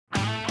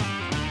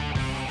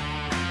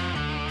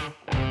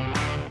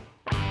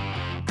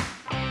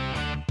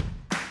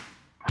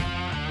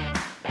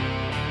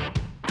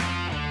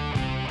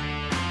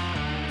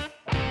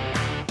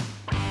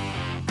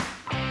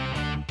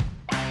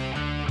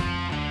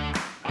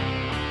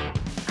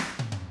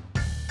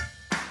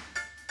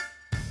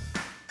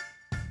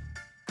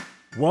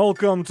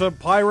Welcome to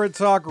Pirate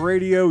Talk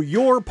Radio,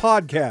 your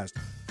podcast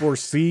for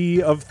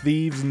Sea of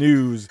Thieves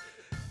news.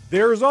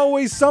 There's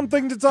always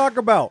something to talk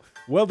about,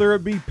 whether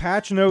it be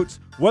patch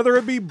notes, whether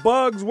it be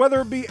bugs,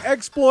 whether it be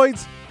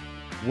exploits,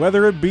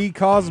 whether it be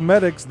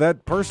cosmetics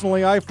that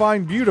personally I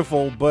find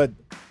beautiful, but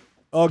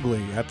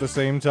ugly at the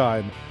same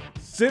time.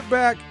 Sit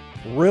back,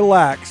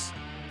 relax,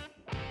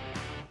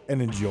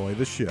 and enjoy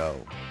the show.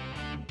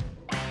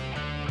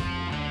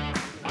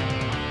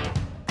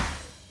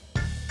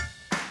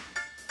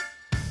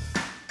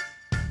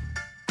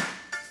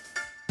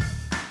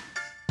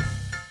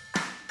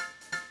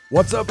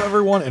 What's up,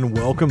 everyone, and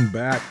welcome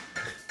back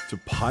to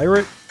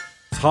Pirate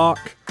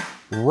Talk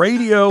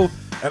Radio.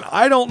 And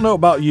I don't know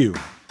about you,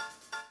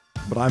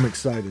 but I'm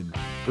excited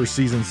for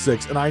Season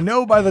 6. And I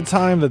know by the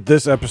time that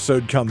this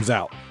episode comes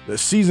out, that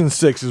Season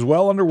 6 is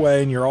well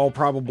underway, and you're all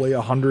probably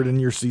 100 in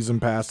your season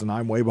pass, and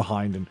I'm way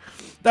behind. And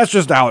that's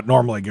just how it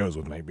normally goes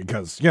with me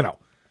because, you know,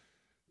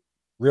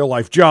 real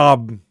life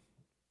job,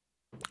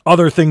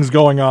 other things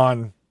going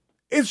on.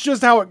 It's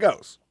just how it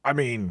goes. I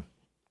mean,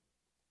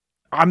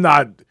 I'm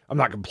not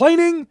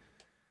complaining.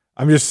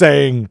 I'm just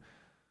saying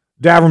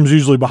Davram's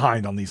usually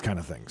behind on these kind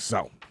of things.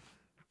 So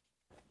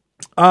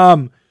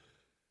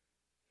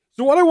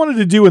what I wanted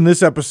to do in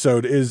this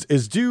episode is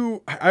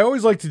I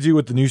always like to do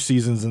with the new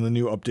seasons and the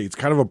new updates,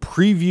 kind of a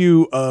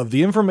preview of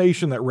the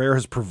information that Rare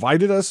has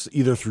provided us,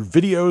 either through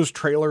videos,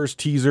 trailers,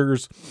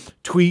 teasers,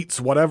 tweets,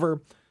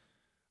 whatever.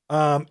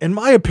 And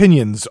my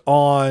opinions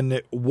on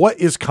what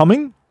is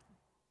coming,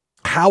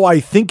 how I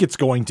think it's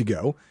going to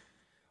go,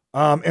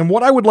 and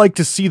what I would like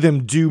to see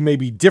them do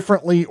maybe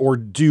differently or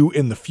do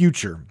in the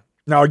future.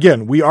 Now,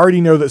 again, we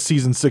already know that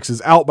Season 6 is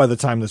out by the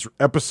time this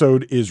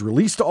episode is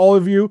released to all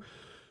of you.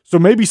 So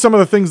maybe some of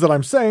the things that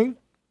I'm saying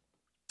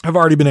have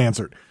already been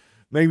answered.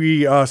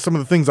 Maybe some of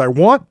the things I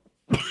want,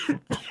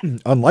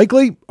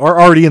 unlikely,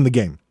 are already in the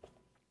game.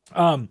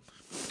 But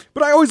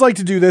I always like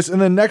to do this.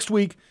 And then next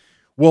week,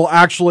 we'll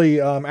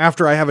actually,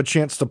 after I have a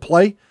chance to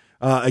play,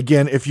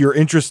 again, if you're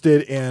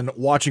interested in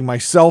watching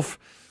myself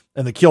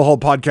and the Keelhaul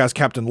podcast,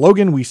 Captain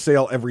Logan, we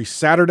sail every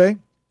Saturday,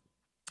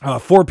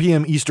 4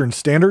 p.m. Eastern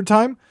Standard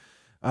Time.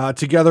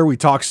 Together, we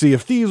talk Sea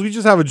of Thieves. We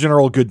just have a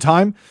general good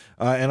time.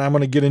 And I'm going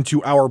to get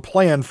into our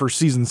plan for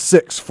Season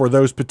 6 for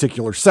those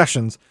particular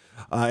sessions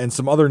and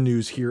some other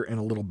news here in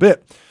a little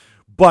bit.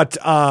 But,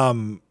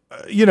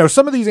 you know,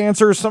 some of these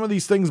answers, some of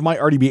these things might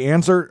already be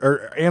answered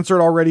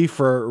already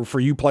for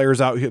you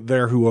players out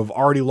there who have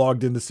already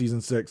logged into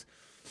Season 6.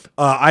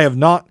 I have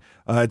not.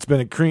 It's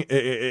been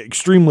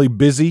extremely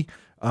busy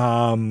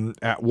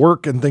at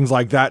work and things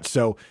like that.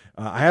 So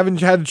I haven't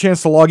had a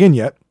chance to log in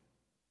yet.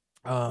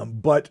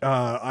 But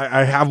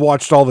I have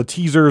watched all the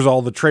teasers,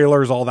 all the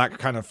trailers, all that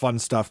kind of fun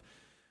stuff.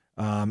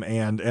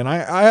 And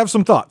I have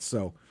some thoughts.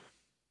 So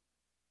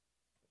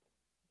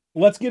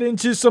let's get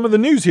into some of the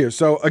news here.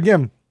 So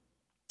again,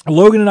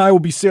 Logan and I will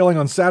be sailing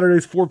on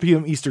Saturdays, 4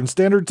 p.m. Eastern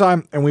Standard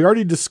Time. And we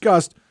already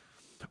discussed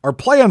our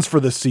plans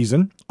for this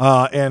season,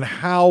 and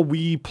how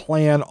we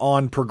plan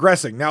on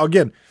progressing. Now,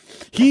 again,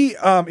 he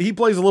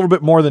plays a little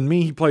bit more than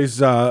me. He plays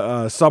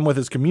some with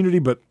his community,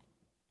 but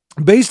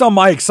based on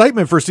my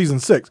excitement for Season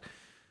 6,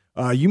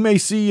 you may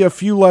see a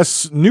few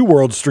less New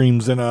World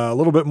streams and a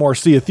little bit more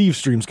Sea of Thieves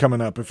streams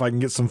coming up if I can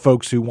get some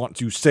folks who want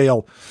to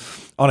sail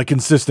on a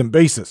consistent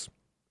basis.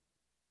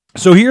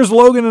 So here's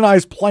Logan and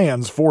I's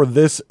plans for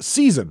this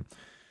season.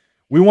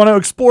 We want to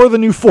explore the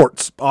new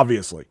forts,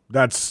 obviously.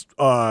 That's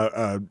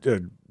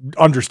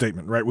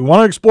understatement, right? We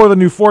want to explore the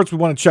new forts. We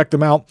want to check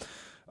them out.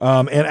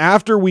 And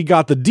after we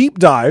got the deep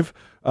dive,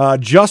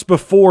 just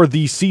before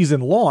the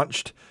season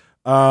launched,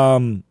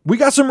 we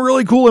got some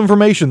really cool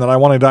information that I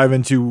want to dive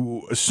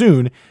into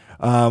soon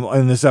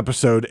in this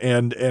episode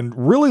and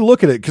really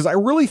look at it. Because I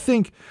really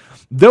think,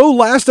 though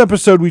last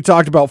episode we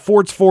talked about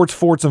forts,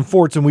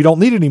 and we don't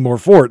need any more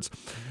forts,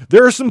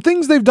 there are some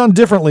things they've done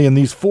differently in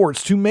these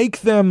forts to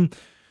make them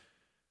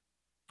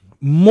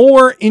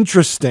more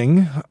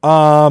interesting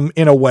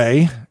in a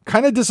way,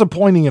 kind of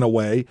disappointing in a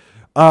way,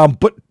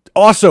 but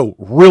also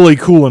really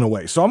cool in a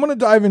way. So I'm going to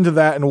dive into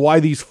that and why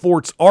these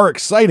forts are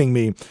exciting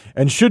me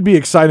and should be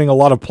exciting a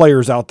lot of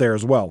players out there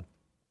as well.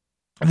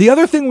 The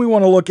other thing we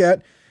want to look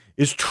at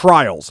is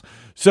trials.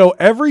 So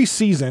every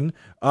season,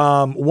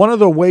 one of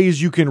the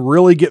ways you can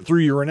really get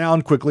through your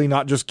renown quickly,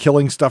 not just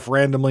killing stuff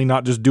randomly,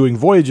 not just doing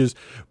voyages,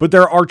 but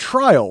there are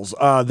trials.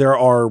 There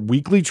are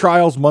weekly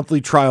trials,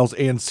 monthly trials,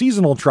 and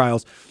seasonal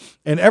trials.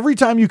 And every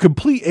time you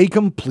complete a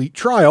complete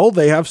trial,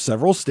 they have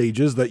several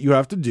stages that you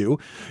have to do.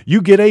 You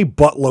get a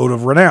buttload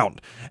of renown.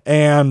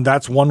 And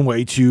that's one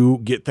way to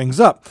get things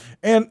up.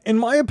 And in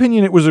my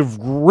opinion, it was a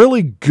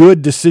really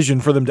good decision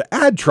for them to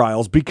add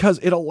trials because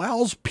it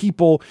allows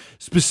people,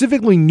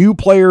 specifically new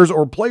players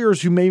or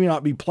players who may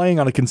not be playing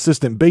on a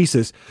consistent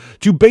basis,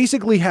 to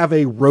basically have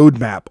a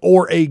roadmap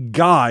or a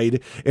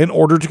guide in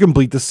order to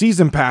complete the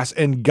season pass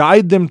and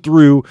guide them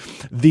through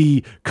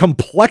the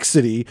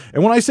complexity.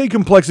 And when I say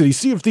complexity,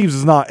 Sea of Thieves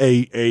is not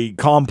a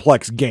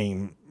complex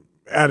game.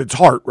 at its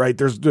heart, right?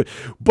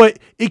 But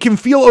it can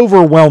feel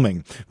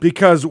overwhelming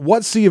because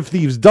what Sea of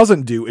Thieves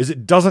doesn't do is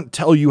it doesn't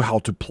tell you how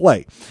to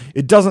play.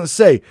 It doesn't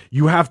say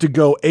you have to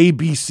go A,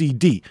 B, C,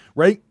 D,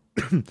 right?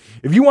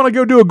 If you want to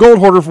go do a gold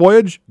hoarder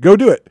voyage, go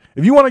do it.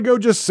 If you want to go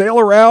just sail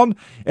around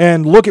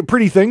and look at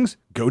pretty things,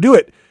 go do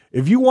it.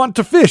 If you want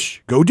to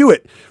fish, go do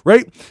it,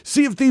 right?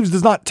 Sea of Thieves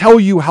does not tell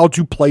you how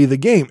to play the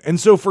game. And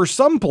so for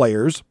some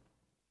players,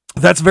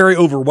 that's very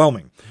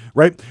overwhelming,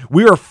 right?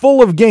 We are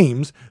full of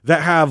games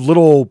that have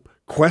little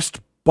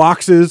quest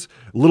boxes,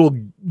 little,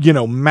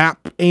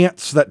 map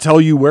ants that tell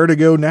you where to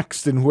go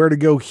next and where to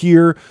go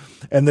here.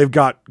 And they've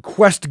got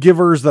quest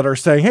givers that are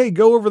saying, hey,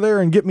 go over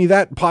there and get me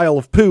that pile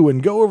of poo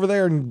and go over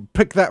there and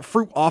pick that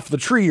fruit off the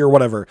tree or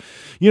whatever.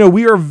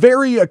 We are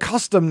very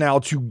accustomed now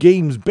to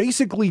games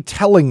basically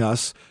telling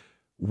us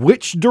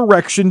which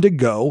direction to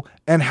go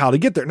and how to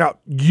get there. Now,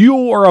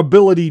 your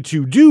ability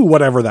to do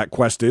whatever that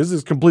quest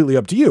is completely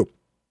up to you.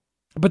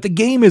 But the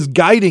game is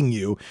guiding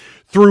you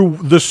through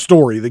the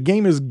story. The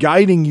game is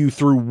guiding you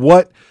through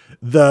what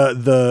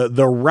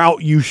the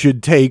route you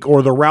should take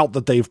or the route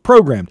that they've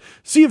programmed.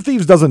 Sea of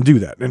Thieves doesn't do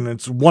that. And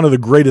it's one of the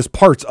greatest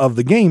parts of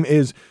the game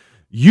is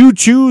you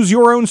choose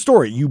your own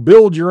story. You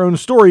build your own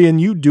story and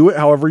you do it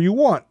however you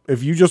want.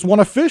 If you just want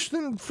to fish,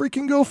 then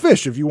freaking go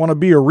fish. If you want to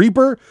be a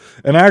reaper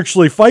and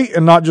actually fight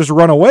and not just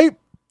run away,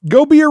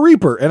 go be a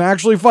reaper and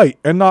actually fight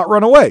and not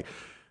run away.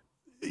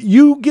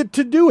 You get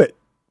to do it.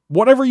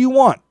 Whatever you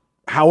want.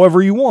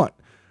 However you want.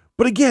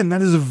 But again,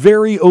 that is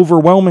very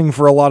overwhelming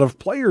for a lot of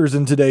players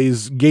in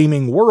today's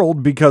gaming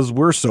world because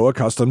we're so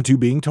accustomed to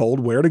being told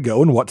where to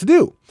go and what to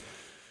do.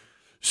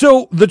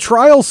 So the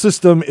trial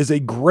system is a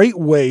great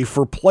way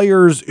for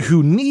players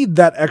who need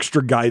that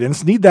extra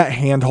guidance, need that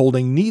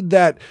hand-holding, need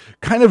that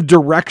kind of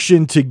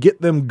direction to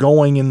get them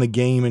going in the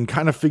game and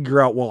kind of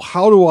figure out, well,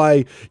 how do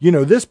I,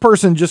 this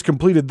person just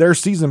completed their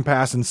season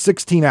pass in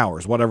 16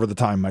 hours, whatever the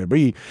time might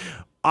be.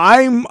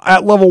 I'm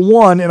at level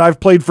 1 and I've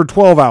played for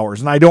 12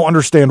 hours and I don't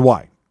understand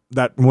why.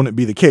 That wouldn't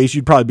be the case.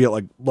 You'd probably be at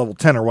like level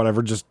 10 or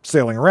whatever, just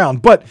sailing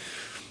around. But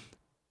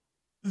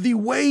the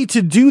way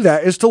to do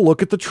that is to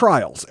look at the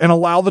trials and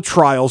allow the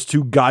trials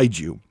to guide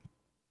you.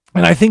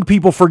 And I think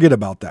people forget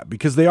about that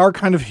because they are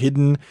kind of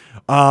hidden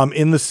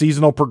in the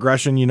seasonal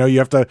progression. You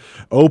have to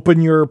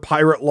open your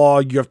pirate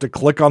log, you have to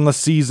click on the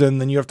season,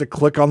 then you have to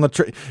click on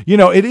the,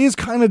 it is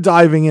kind of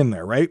diving in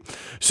there, right?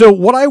 So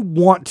what I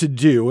want to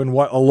do and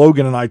what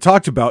Logan and I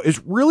talked about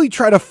is really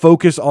try to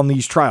focus on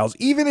these trials.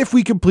 Even if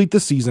we complete the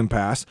season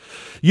pass,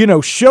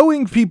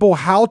 showing people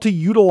how to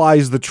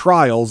utilize the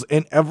trials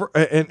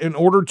in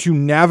order to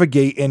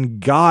navigate and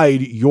guide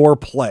your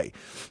play.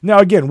 Now,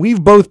 again,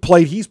 we've both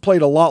played. He's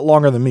played a lot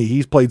longer than me.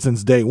 He's played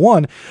since day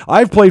one.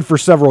 I've played for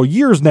several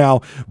years now,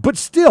 but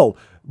still,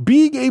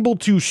 being able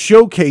to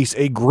showcase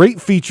a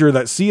great feature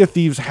that Sea of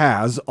Thieves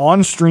has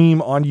on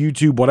stream, on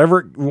YouTube,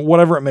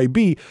 whatever it may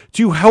be,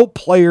 to help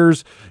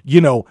players,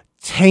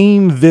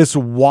 tame this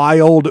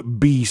wild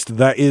beast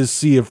that is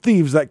Sea of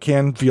Thieves that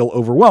can feel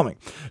overwhelming.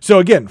 So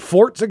again,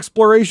 forts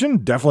exploration,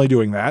 definitely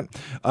doing that.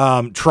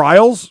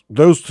 Trials,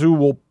 those two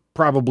will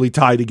probably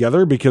tie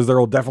together because there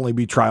will definitely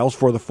be trials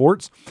for the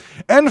forts.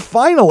 And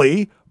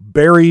finally,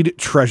 buried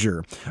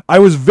treasure. I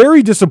was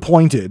very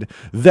disappointed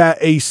that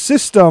a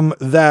system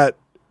that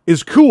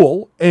is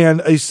cool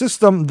and a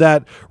system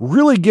that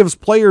really gives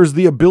players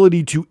the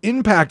ability to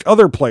impact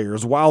other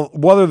players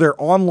whether they're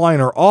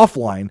online or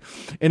offline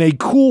in a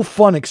cool,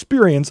 fun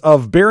experience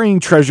of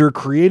burying treasure,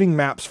 creating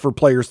maps for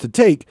players to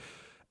take,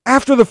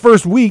 after the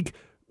first week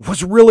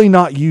was really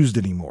not used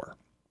anymore.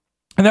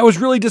 And that was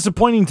really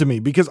disappointing to me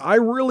because I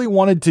really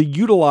wanted to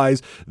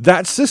utilize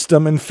that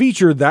system and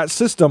feature that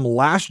system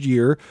last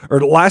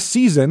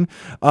season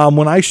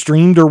when I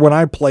streamed or when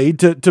I played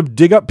to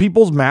dig up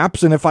people's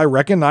maps. And if I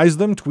recognize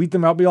them, tweet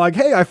them out, be like,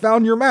 hey, I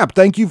found your map.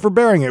 Thank you for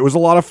bearing it. It was a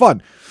lot of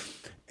fun.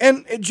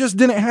 And it just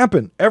didn't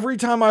happen. Every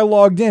time I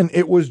logged in,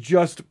 it was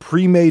just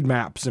pre-made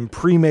maps and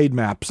pre-made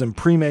maps and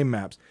pre-made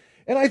maps.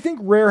 And I think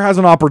Rare has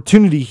an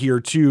opportunity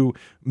here to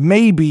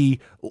maybe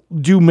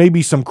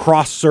do some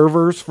cross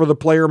servers for the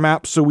player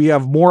maps so we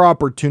have more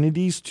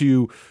opportunities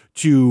to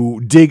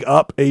dig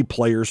up a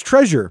player's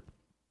treasure.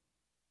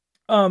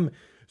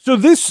 So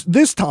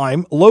this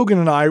time, Logan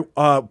and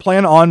I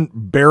plan on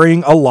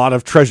burying a lot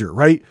of treasure,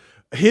 right?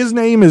 His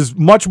name is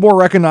much more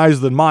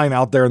recognized than mine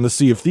out there in the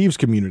Sea of Thieves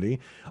community.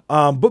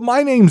 But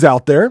my name's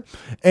out there,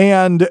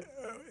 and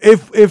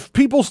if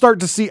people start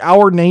to see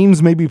our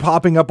names maybe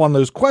popping up on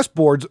those quest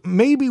boards,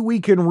 maybe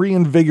we can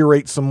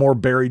reinvigorate some more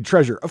buried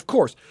treasure. Of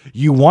course,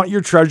 you want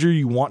your treasure,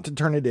 you want to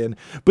turn it in,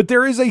 but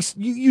there is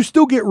you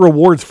still get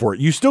rewards for it.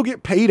 You still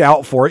get paid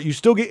out for it. You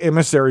still get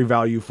emissary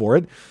value for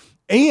it.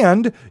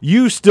 And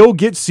you still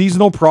get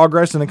seasonal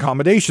progress and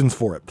accommodations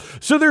for it.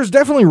 So there's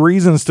definitely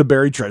reasons to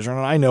bury treasure.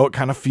 And I know it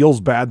kind of feels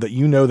bad that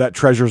that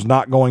treasure is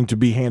not going to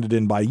be handed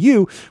in by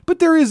you, but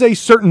there is a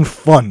certain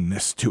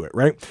funness to it,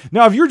 right?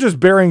 Now, if you're just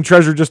burying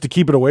treasure just to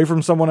keep it away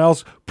from someone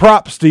else,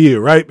 props to you,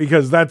 right?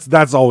 Because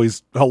that's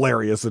always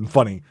hilarious and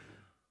funny.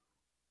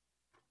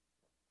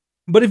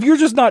 But if you're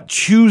just not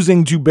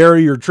choosing to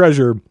bury your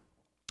treasure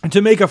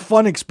to make a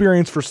fun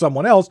experience for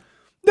someone else,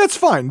 that's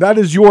fine. That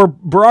is your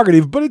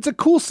prerogative, but it's a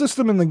cool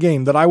system in the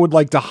game that I would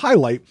like to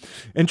highlight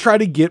and try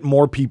to get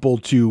more people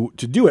to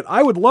do it.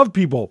 I would love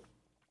people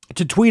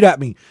to tweet at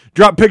me,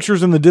 drop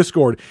pictures in the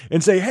Discord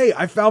and say, hey,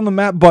 I found the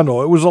map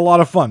bundle. It was a lot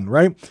of fun,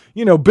 right?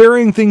 You know,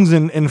 burying things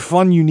in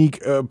fun,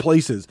 unique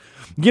places,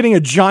 getting a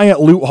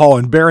giant loot haul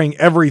and burying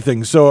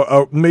everything.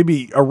 So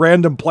maybe a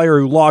random player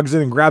who logs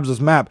in and grabs this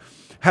map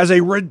has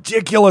a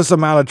ridiculous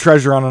amount of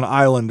treasure on an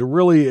island,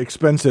 really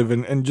expensive,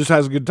 and just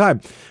has a good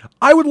time.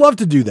 I would love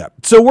to do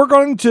that. So we're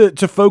going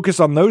to focus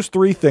on those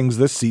three things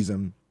this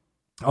season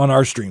on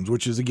our streams,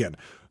 which is, again,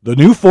 the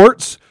new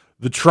forts,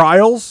 the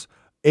trials,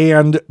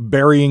 and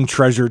burying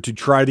treasure to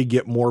try to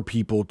get more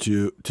people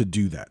to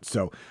do that.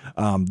 So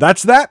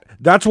that's that.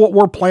 That's what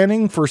we're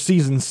planning for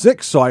season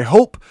 6. So I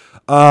hope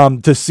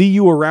to see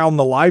you around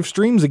the live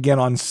streams again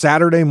on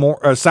Saturday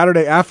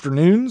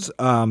afternoons,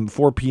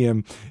 4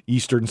 p.m.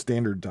 Eastern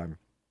Standard Time.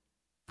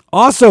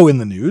 Also in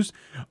the news,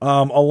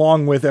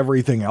 along with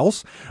everything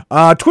else,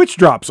 Twitch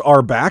drops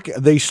are back.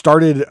 They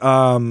started,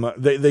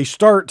 they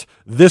start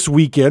this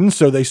weekend.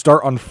 So they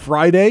start on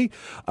Friday,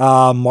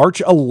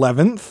 March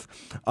 11th.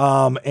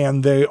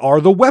 And they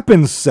are the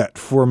weapons set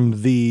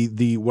from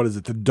the what is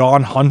it? The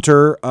Dawn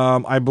Hunter,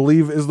 I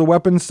believe is the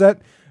weapon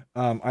set.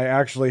 I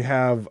actually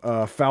have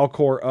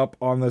Falcor up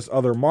on this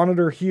other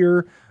monitor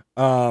here.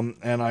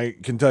 And I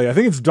can tell you, I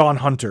think it's Dawn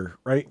Hunter,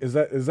 right? Is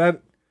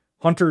that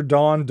Hunter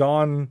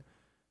Dawn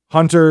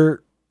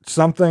Hunter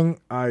something?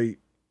 I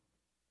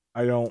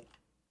don't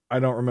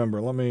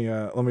remember. Let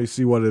me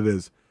see what it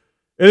is.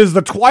 It is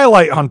the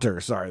Twilight Hunter.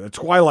 Sorry, the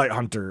Twilight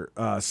Hunter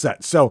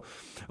set. So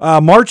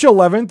March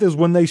 11th is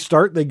when they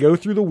start. They go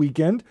through the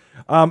weekend.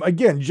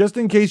 Again, just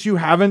in case you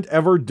haven't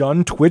ever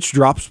done Twitch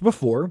drops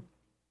before,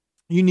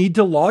 you need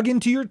to log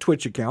into your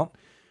Twitch account.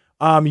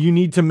 You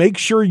need to make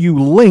sure you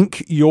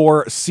link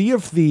your Sea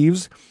of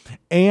Thieves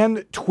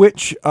and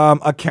Twitch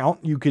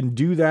account. You can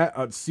do that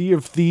at Sea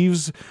of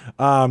Thieves.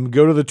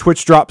 Go to the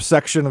Twitch drop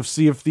section of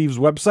Sea of Thieves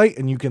website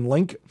and you can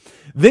link.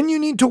 Then you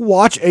need to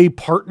watch a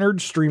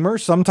partnered streamer.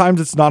 Sometimes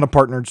it's not a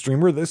partnered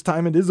streamer. This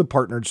time it is a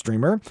partnered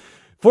streamer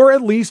for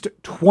at least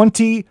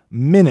 20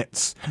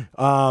 minutes.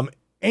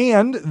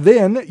 And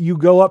then you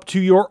go up to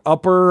your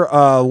upper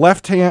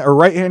left hand or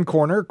right hand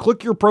corner,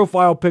 click your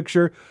profile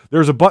picture.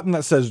 There's a button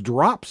that says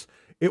drops.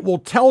 It will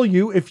tell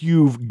you if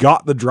you've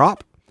got the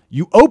drop.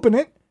 You open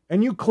it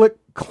and you click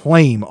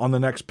claim on the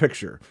next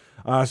picture.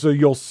 So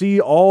you'll see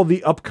all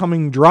the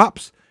upcoming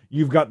drops.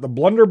 You've got the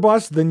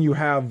blunderbuss. Then you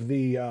have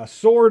the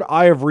sword,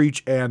 Eye of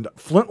Reach, and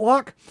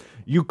flintlock.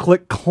 You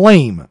click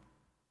claim.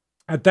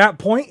 At that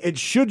point, it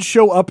should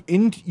show up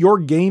in your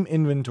game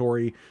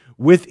inventory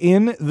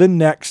within the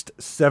next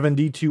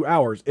 72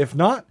 hours. If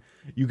not,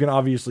 you can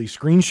obviously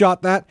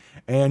screenshot that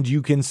and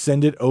you can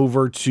send it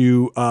over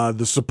to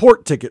the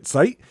support ticket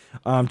site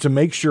to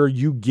make sure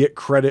you get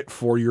credit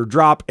for your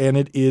drop and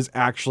it is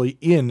actually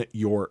in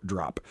your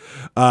drop,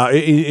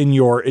 in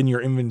your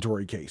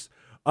inventory case.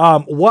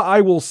 What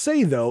I will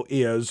say though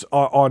is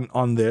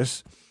on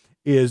this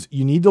is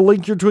you need to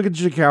link your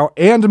Twitch account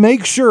and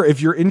make sure if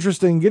you're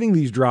interested in getting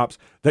these drops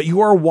that you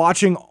are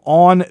watching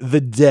on the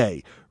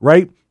day,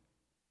 right?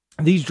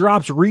 These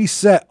drops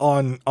reset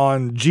on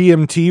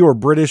GMT or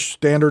British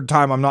Standard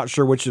Time. I'm not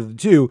sure which of the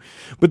two,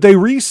 but they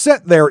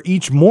reset there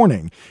each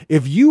morning.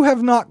 If you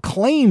have not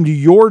claimed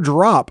your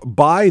drop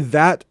by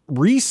that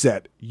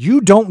reset, you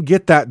don't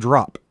get that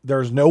drop.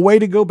 There's no way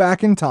to go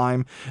back in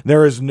time.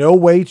 There is no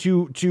way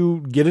to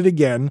get it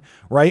again,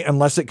 right?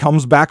 Unless it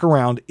comes back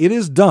around. It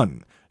is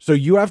done. So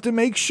you have to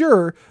make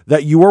sure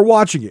that you are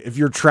watching it. If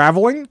you're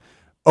traveling,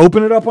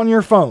 open it up on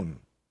your phone.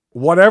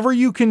 Whatever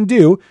you can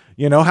do,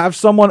 have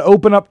someone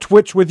open up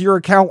Twitch with your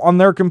account on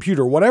their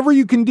computer, whatever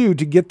you can do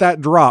to get that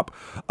drop,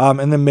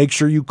 and then make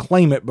sure you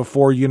claim it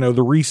before,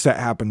 the reset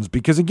happens.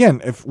 Because again,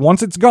 if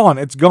once it's gone,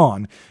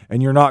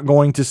 and you're not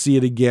going to see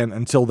it again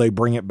until they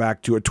bring it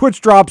back to a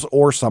Twitch drops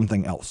or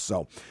something else.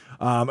 So,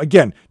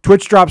 again,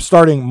 Twitch drops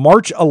starting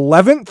March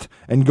 11th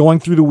and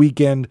going through the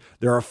weekend.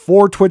 There are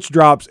 4 Twitch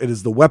drops. It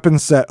is the weapon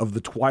set of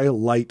the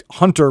Twilight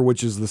Hunter,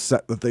 which is the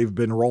set that they've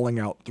been rolling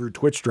out through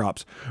Twitch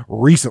drops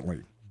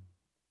recently.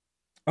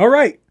 All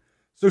right,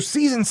 so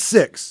season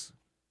 6.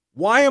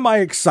 Why am I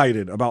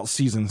excited about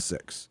season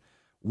 6?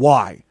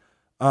 Why?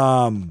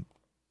 I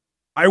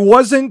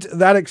wasn't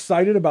that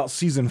excited about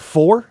season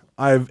 4.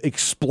 I've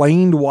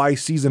explained why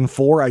season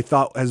 4 I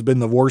thought has been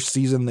the worst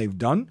season they've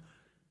done.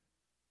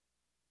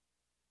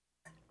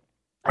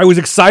 I was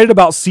excited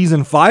about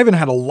season 5 and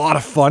had a lot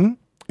of fun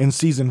in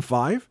season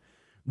 5.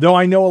 Though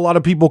I know a lot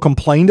of people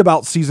complained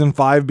about season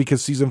 5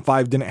 because season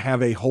 5 didn't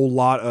have a whole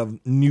lot of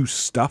new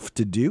stuff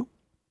to do.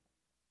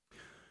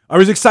 I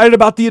was excited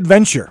about the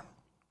adventure,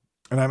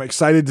 and I'm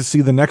excited to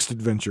see the next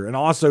adventure, and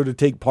also to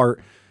take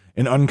part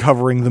in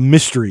uncovering the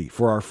mystery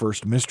for our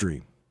first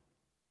mystery.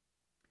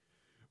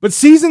 But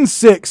season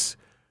 6,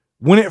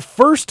 when it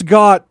first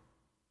got,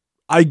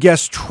 I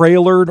guess,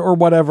 trailered or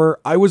whatever,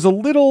 I was a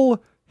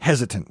little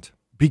hesitant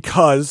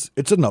because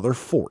it's another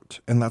fort,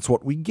 and that's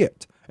what we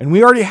get. And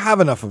we already have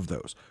enough of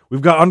those.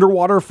 We've got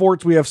underwater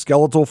forts. We have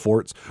skeletal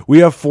forts. We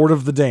have Fort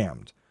of the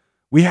Damned.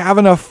 We have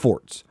enough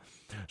forts.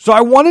 So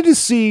I wanted to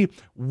see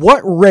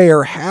what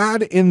Rare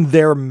had in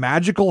their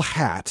magical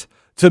hat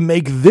to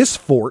make this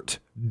fort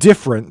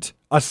different,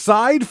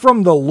 aside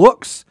from the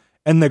looks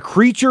and the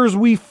creatures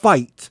we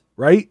fight,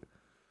 right?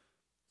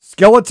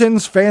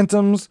 Skeletons,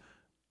 phantoms,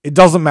 it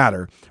doesn't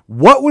matter.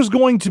 What was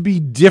going to be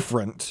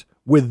different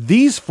with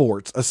these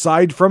forts,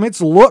 aside from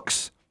its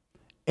looks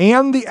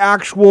and the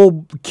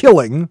actual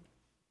killing,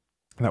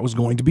 that was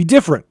going to be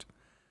different?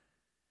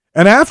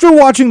 And after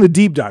watching the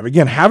deep dive,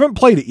 again, haven't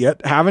played it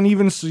yet, haven't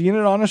even seen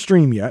it on a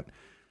stream yet,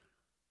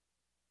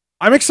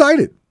 I'm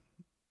excited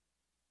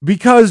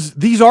because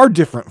these are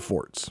different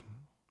forts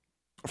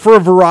for a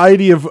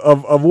variety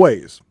of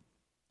ways.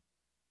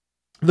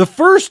 The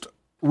first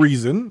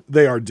reason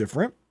they are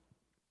different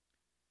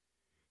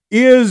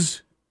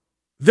is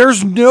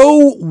there's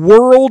no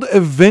world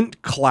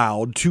event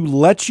cloud to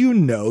let you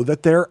know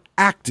that they're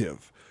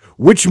active,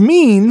 which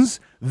means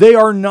they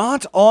are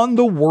not on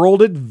the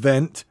world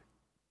event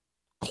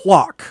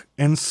clock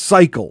and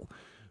cycle,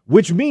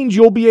 which means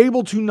you'll be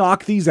able to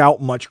knock these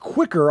out much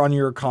quicker on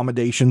your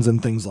accommodations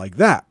and things like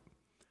that.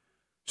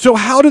 So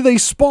how do they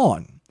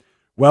spawn?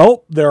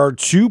 Well, there are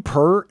 2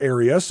 per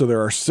area, so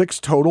there are 6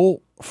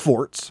 total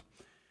forts.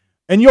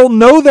 And you'll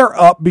know they're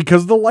up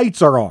because the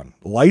lights are on.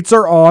 The lights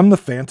are on, the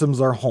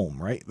phantoms are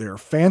home, right? They're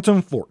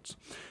phantom forts.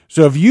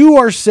 So if you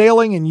are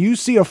sailing and you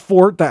see a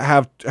fort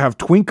that have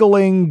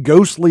twinkling,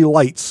 ghostly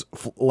lights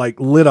like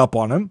lit up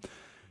on them,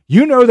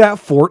 you know that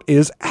fort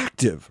is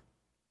active.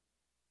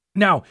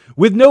 Now,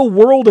 with no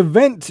world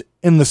event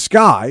in the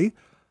sky,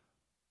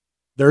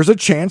 there's a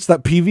chance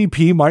that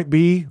PvP might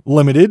be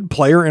limited,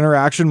 player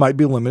interaction might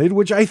be limited,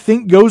 which I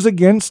think goes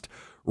against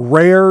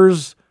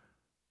Rare's,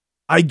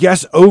 I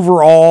guess,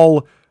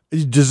 overall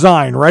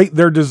design, right?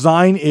 Their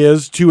design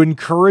is to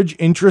encourage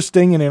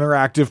interesting and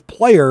interactive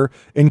player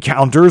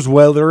encounters,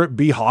 whether it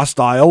be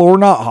hostile or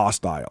not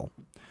hostile.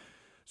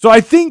 So I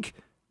think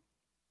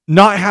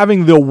not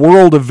having the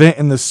world event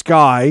in the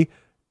sky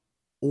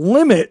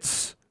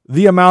limits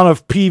the amount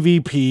of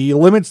PvP,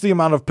 limits the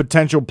amount of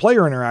potential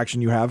player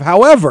interaction you have.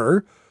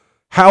 However,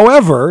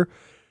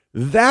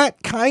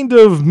 that kind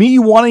of me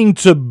wanting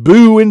to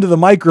boo into the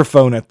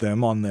microphone at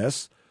them on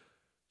this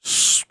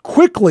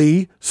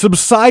quickly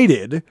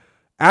subsided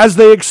as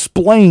they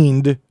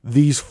explained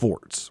these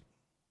forts.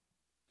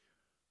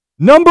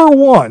 Number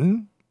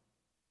 1,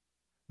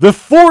 the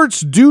forts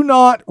do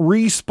not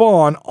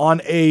respawn on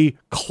a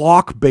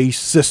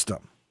clock-based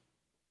system.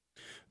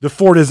 The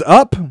fort is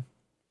up,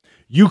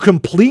 you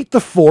complete the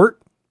fort,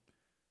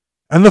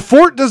 and the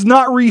fort does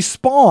not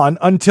respawn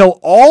until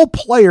all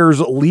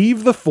players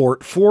leave the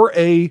fort for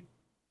a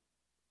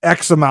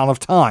X amount of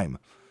time.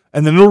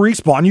 And then it'll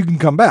respawn, you can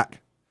come back.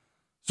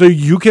 So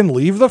you can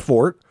leave the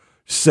fort,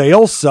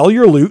 sail, sell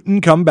your loot,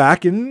 and come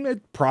back, and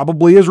it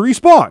probably is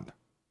respawned.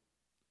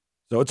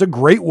 So it's a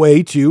great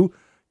way to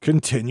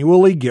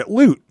continually get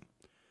loot.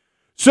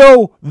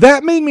 So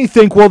that made me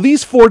think, well,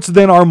 these forts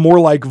then are more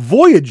like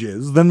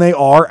voyages than they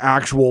are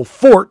actual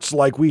forts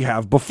like we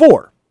have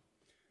before.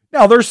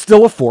 Now, there's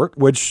still a fort,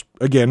 which,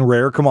 again,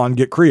 Rare, come on,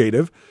 get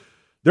creative.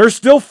 There's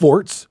still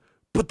forts,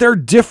 but they're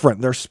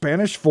different. They're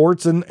Spanish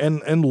forts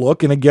and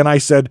look. And again, I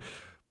said,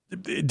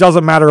 it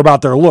doesn't matter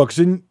about their looks.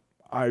 And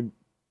I'm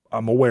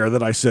aware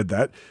that I said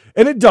that.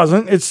 And it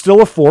doesn't. It's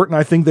still a fort, and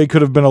I think they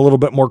could have been a little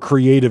bit more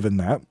creative in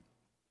that.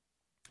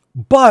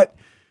 But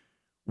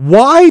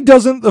why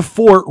doesn't the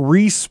fort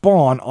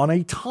respawn on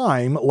a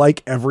time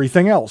like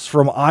everything else?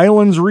 From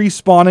islands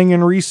respawning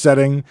and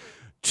resetting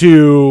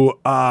to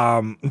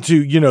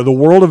the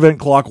world event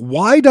clock.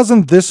 Why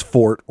doesn't this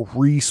fort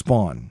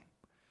respawn?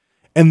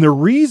 And the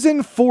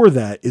reason for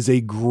that is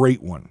a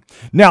great one.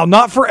 Now,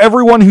 not for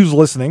everyone who's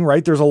listening,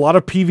 right? There's a lot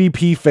of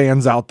PvP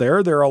fans out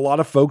there. There are a lot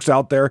of folks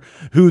out there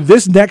who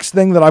this next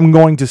thing that I'm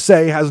going to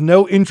say has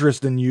no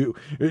interest in you,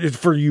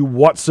 for you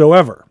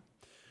whatsoever.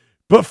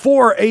 But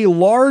for a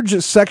large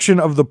section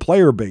of the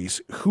player base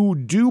who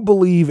do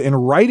believe in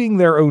writing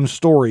their own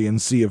story in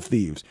Sea of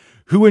Thieves,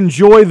 who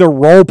enjoy the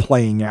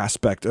role-playing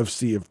aspect of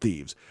Sea of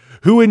Thieves,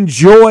 who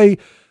enjoy,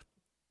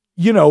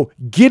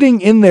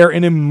 getting in there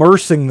and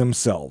immersing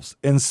themselves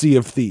in Sea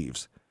of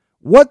Thieves,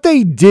 what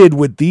they did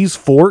with these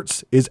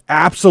forts is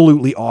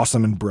absolutely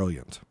awesome and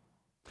brilliant.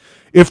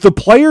 If the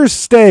players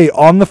stay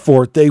on the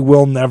fort, they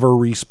will never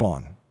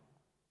respawn.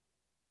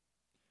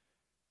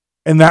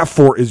 And that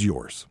fort is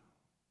yours.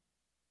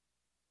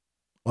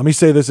 Let me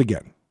say this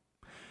again.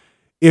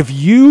 If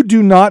you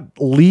do not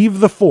leave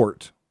the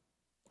fort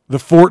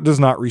does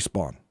not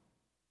respawn,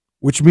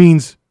 which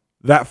means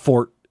that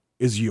fort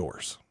is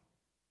yours.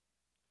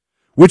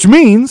 Which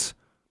means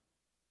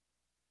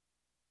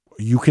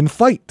you can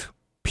fight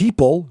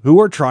people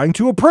who are trying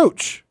to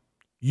approach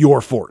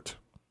your fort.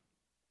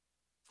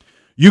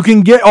 You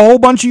can get a whole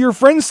bunch of your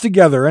friends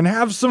together and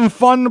have some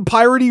fun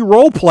piratey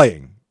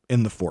role-playing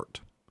in the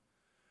fort.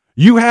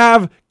 You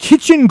have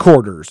kitchen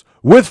quarters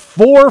with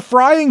 4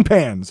 frying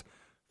pans,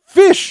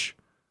 fish,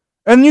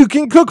 and you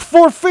can cook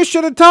 4 fish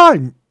at a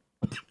time.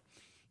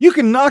 You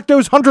can knock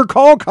those hunter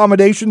call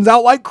accommodations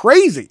out like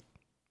crazy.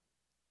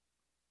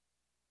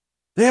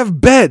 They have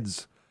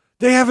beds.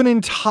 They have an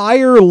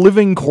entire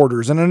living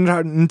quarters and an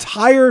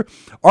entire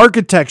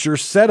architecture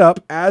set up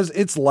as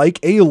it's like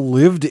a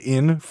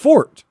lived-in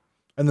fort.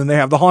 And then they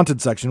have the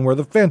haunted section where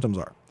the phantoms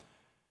are.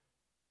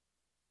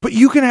 But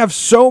you can have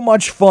so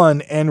much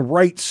fun and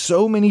write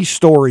so many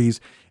stories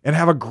and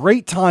have a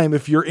great time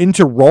if you're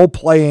into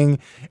role-playing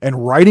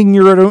and writing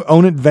your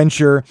own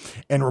adventure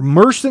and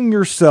immersing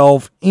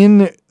yourself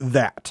in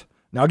that.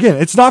 Now, again,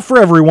 it's not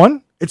for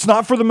everyone. It's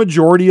not for the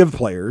majority of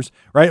players,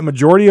 right? A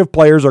majority of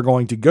players are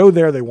going to go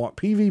there. They want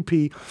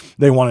PvP.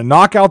 They want to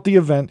knock out the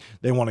event.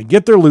 They want to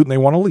get their loot and they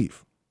want to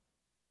leave.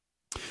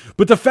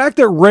 But the fact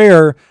that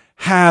Rare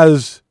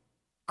has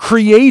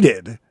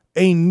created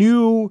a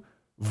new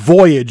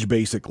voyage,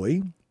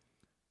 basically,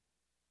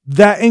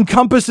 that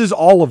encompasses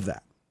all of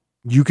that.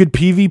 You could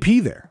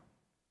PvP there.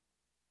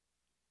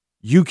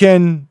 You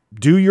can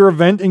do your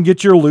event and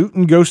get your loot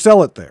and go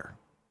sell it there.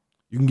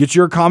 You can get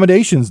your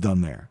accommodations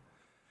done there.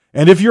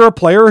 And if you're a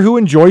player who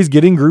enjoys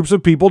getting groups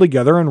of people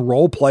together and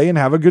role play and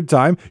have a good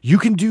time, you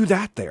can do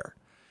that there.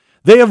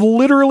 They have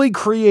literally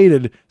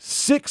created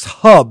 6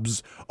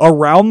 hubs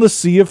around the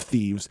Sea of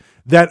Thieves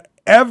that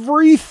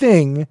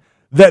everything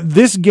that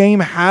this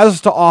game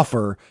has to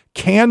offer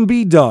can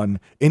be done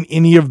in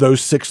any of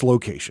those 6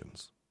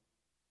 locations.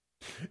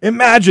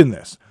 Imagine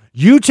this.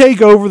 You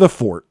take over the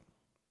fort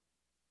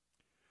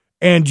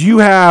and you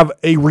have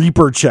a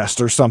Reaper chest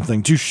or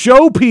something to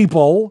show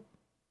people.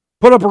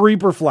 Put up a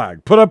Reaper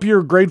flag. Put up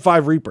your grade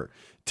 5 Reaper.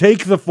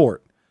 Take the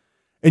fort.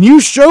 And you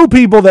show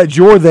people that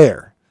you're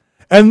there.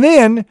 And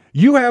then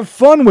you have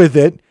fun with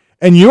it.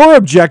 And your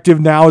objective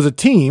now as a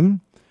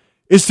team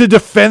is to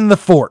defend the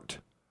fort.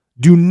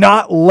 Do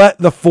not let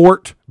the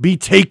fort be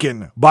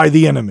taken by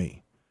the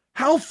enemy.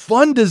 How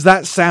fun does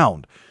that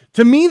sound?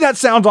 To me, that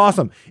sounds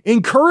awesome.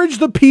 Encourage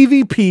the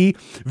PvP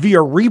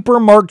via Reaper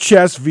Mark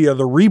chests, via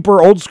the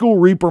Reaper, old school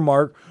Reaper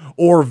Mark,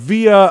 or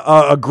via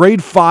a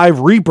grade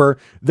 5 Reaper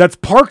that's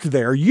parked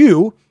there.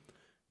 You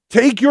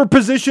take your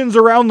positions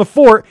around the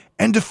fort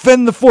and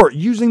defend the fort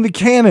using the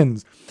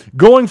cannons,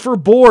 going for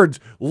boards,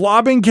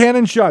 lobbing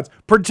cannon shots,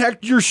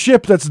 protect your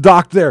ship that's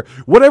docked there.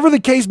 Whatever the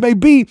case may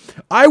be,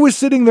 I was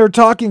sitting there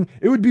talking,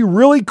 it would be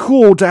really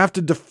cool to have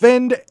to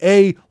defend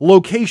a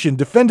location,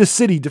 defend a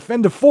city,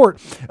 defend a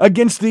fort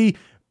against the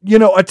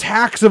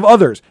attacks of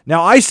others.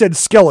 Now, I said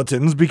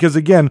skeletons because,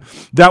 again,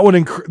 that would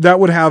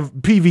have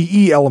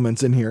PvE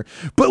elements in here.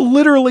 But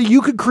literally,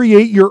 you could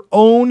create your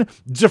own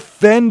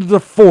defend the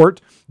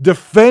fort,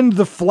 defend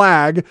the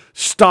flag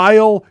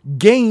style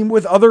game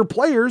with other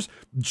players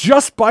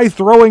just by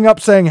throwing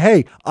up saying,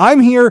 hey, I'm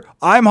here,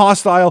 I'm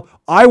hostile,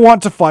 I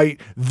want to fight,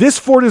 this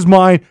fort is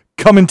mine,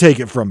 come and take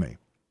it from me.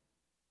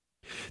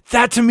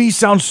 That to me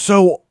sounds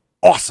so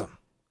awesome.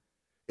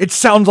 It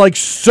sounds like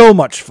so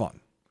much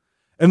fun.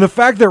 And the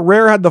fact that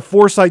Rare had the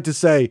foresight to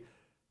say,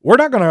 we're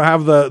not going to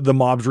have the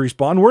mobs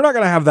respawn. We're not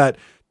going to have that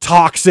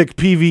toxic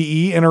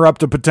PvE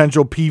interrupt a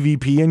potential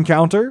PvP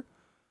encounter.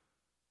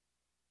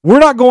 We're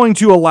not going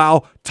to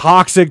allow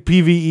toxic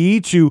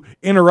PvE to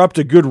interrupt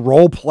a good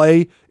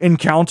roleplay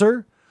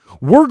encounter.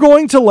 We're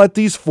going to let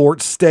these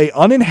forts stay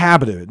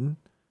uninhabited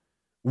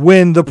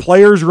when the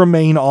players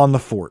remain on the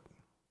fort.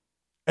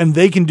 And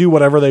they can do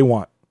whatever they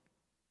want.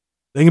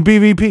 They can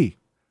PvP.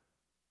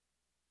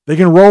 They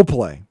can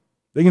roleplay.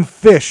 They can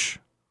fish.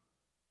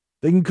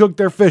 They can cook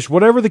their fish,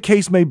 whatever the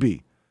case may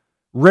be.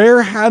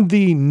 Rare had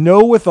the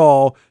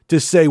know-with-all to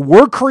say,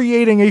 we're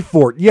creating a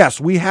fort. Yes,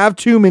 we have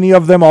too many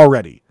of them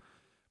already.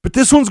 But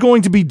this one's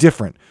going to be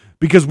different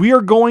because we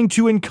are going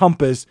to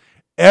encompass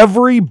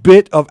every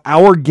bit of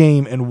our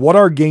game and what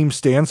our game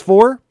stands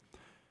for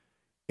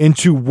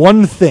into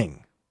one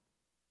thing.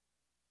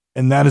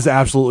 And that is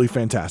absolutely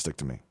fantastic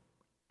to me.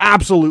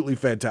 Absolutely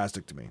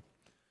fantastic to me.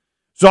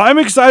 So I'm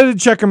excited to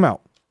check them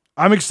out.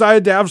 I'm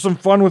excited to have some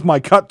fun with my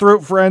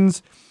cutthroat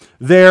friends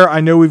there.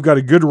 I know we've got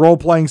a good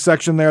role-playing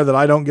section there that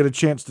I don't get a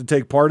chance to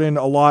take part in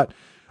a lot.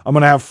 I'm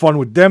going to have fun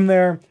with them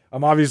there.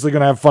 I'm obviously going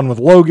to have fun with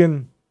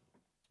Logan.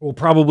 We'll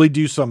probably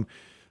do some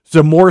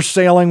more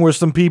sailing with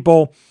some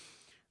people.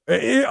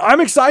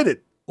 I'm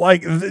excited.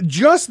 Like,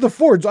 just the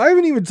forts. I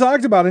haven't even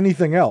talked about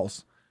anything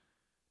else.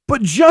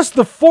 But just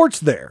the forts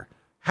there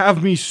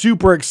have me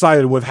super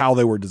excited with how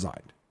they were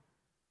designed.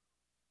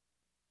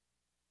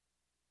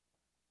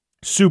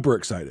 Super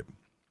excited.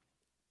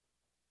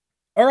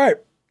 All right.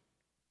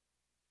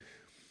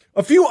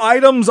 A few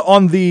items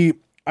on the,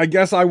 I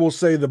guess I will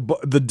say the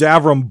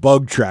Davrim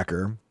bug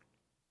tracker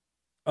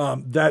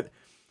that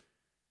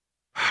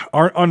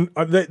are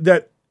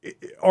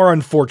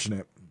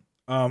unfortunate.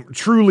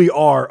 Truly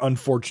are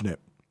unfortunate.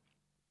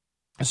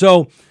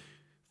 So,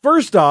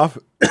 first off,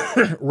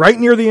 right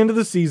near the end of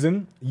the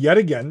season, yet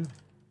again,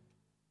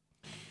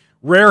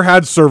 Rare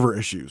had server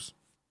issues.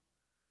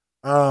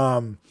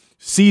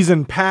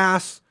 Season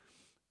pass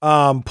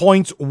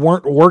points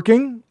weren't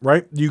working,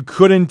 right? You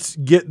couldn't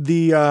get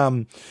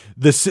the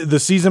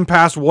season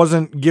pass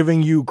wasn't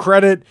giving you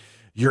credit.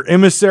 Your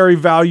emissary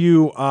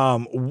value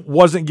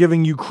wasn't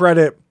giving you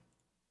credit.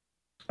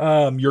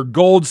 Your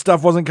gold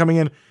stuff wasn't coming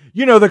in.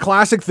 You know, the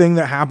classic thing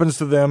that happens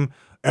to them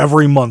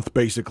every month,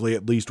 basically,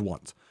 at least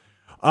once.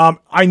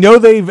 I know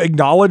they've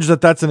acknowledged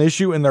that that's an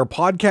issue in their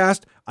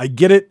podcast. I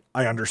get it.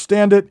 I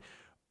understand it.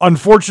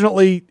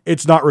 Unfortunately,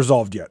 it's not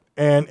resolved yet.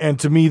 And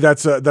to me,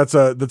 that's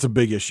a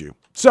big issue.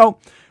 So,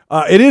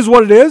 it is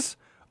what it is.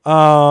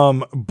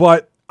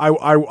 But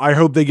I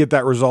hope they get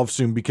that resolved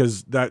soon,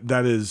 because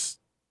that is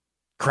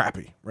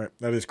crappy, right?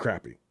 That is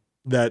crappy.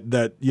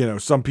 That, you know,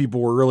 some people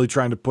were really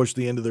trying to push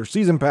the end of their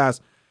season pass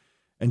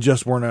and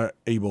just weren't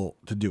able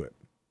to do it.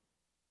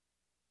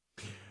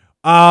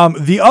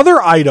 The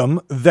other item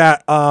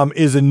that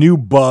is a new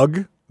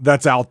bug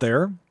that's out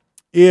there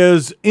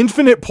is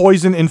infinite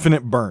poison,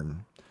 infinite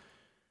burn.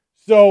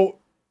 So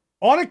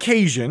on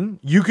occasion,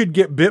 you could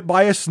get bit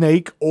by a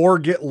snake or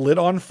get lit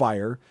on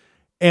fire,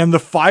 and the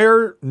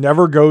fire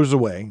never goes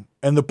away,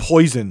 and the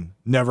poison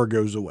never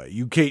goes away.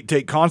 You can't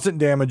take constant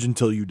damage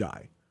until you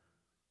die.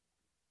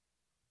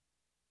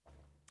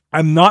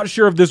 I'm not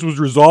sure if this was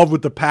resolved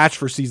with the patch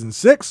for Season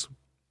 6,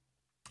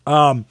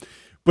 but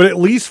at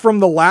least from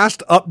the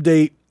last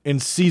update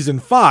in Season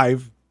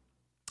 5,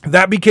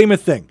 that became a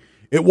thing.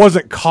 It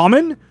wasn't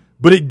common,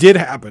 but it did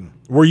happen,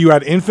 where you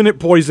had infinite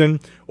poison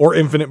or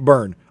infinite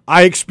burn.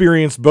 I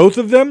experienced both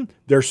of them.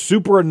 They're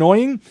super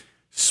annoying,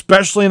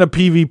 especially in a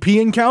PvP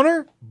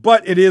encounter,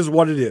 but it is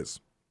what it is.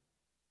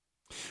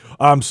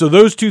 So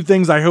those two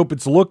things, I hope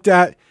it's looked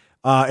at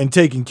and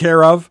taken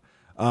care of,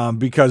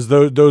 because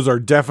those are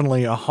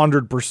definitely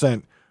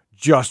 100%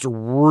 just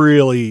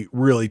really,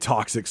 really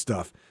toxic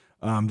stuff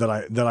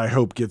that I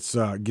hope gets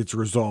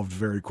resolved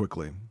very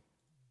quickly.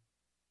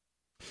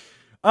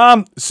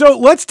 So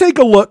let's take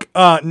a look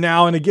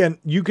now. And again,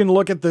 you can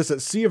look at this at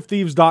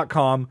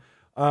seaofthieves.com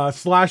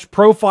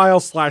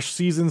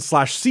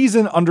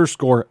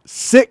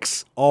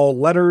 /profile/season/season_6, all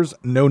letters,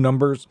 no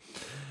numbers.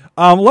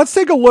 Let's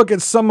take a look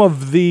at some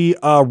of the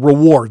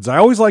rewards. I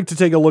always like to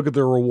take a look at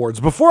the rewards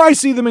before I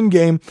see them in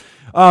game,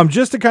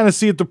 just to kind of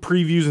see at the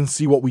previews and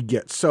see what we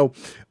get. So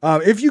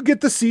if you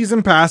get the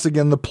season pass,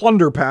 again, the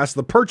plunder pass,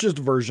 the purchased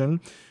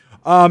version,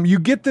 you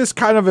get this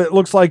kind of, it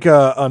looks like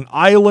an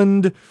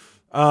island.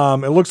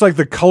 It looks like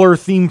the color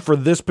theme for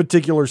this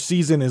particular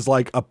season is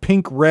like a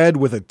pink red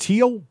with a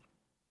teal.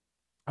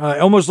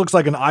 It almost looks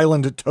like an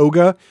island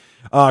toga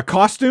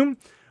costume.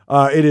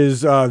 It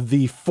is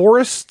the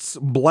Forest's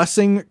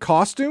Blessing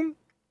costume.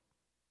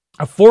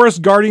 A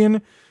forest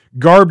guardian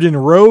garbed in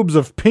robes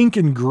of pink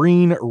and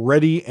green,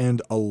 ready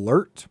and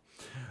alert.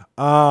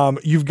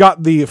 You've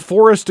got the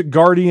Forest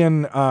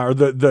Guardian,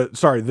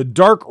 the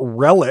Dark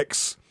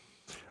Relics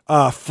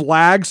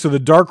flag. So the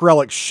Dark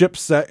Relic ship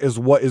set is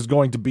what is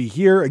going to be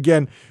here.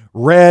 Again,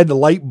 red,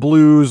 light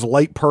blues,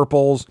 light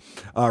purples,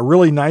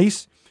 really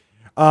nice.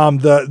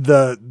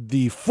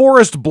 The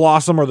Forest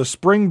Blossom or the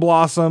Spring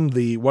Blossom,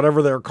 the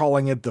whatever they're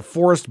calling it, the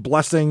Forest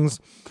Blessings,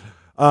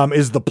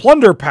 is the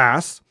Plunder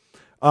Pass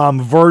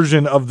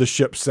version of the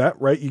ship set,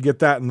 right? You get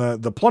that in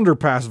the Plunder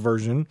Pass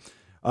version.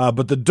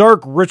 But the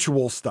Dark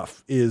Ritual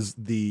stuff is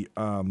the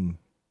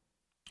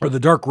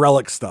Dark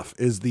Relic stuff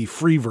is the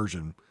free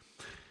version.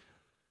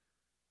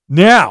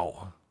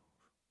 Now,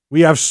 we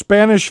have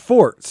Spanish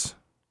forts.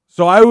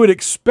 So I would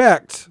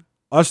expect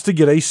us to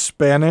get a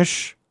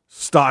Spanish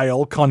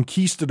style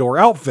conquistador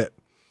outfit.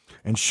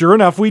 And sure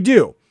enough, we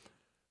do.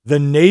 The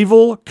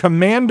Naval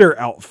Commander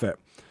outfit.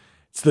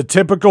 It's the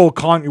typical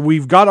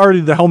we've got already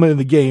the helmet in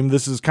the game.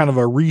 This is kind of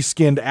a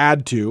reskinned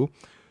add to,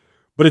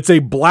 but it's a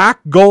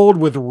black gold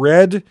with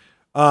red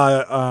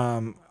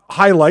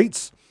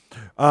highlights.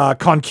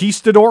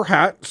 Conquistador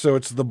hat. So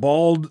it's the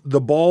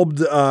bulbed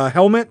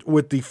helmet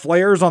with the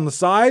flares on the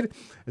side.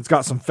 It's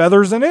got some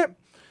feathers in it.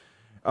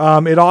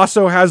 It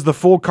also has the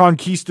full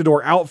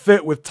Conquistador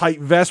outfit with tight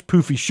vest,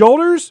 poofy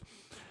shoulders,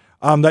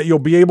 that you'll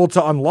be able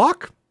to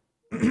unlock.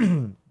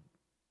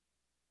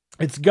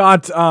 It's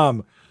got,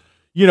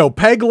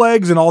 peg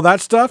legs and all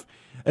that stuff.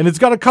 And it's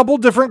got a couple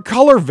different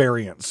color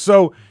variants.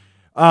 So,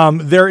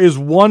 there is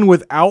one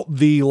without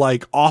the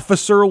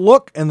officer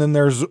look. And then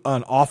there's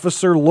an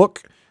officer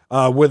look,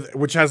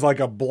 which has like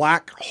a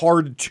black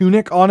hard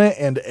tunic on it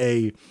and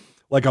a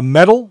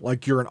medal,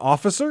 like you're an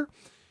officer.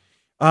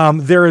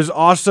 There is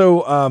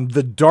also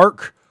the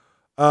Dark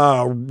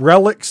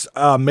Relics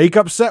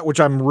makeup set, which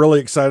I'm really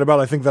excited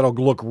about. I think that'll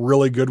look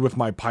really good with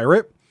my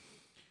pirate.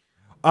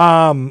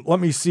 Let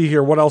me see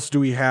here. What else do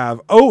we have?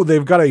 Oh,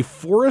 they've got a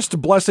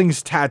Forest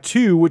Blessings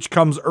tattoo, which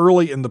comes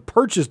early in the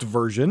purchased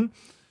version.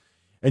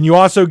 And you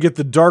also get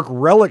the Dark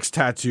Relics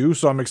tattoo,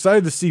 so I'm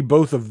excited to see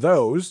both of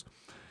those.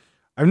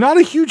 I'm not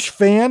a huge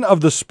fan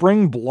of the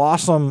Spring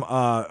Blossom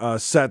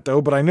set,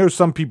 though, but I know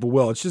some people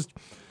will. It's just,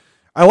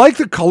 I like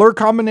the color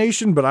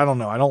combination, but I don't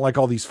know. I don't like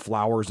all these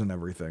flowers and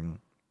everything.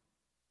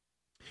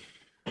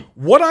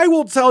 What I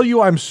will tell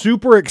you I'm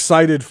super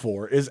excited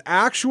for is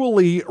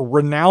actually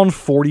Renown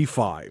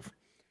 45.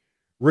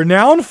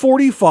 Renown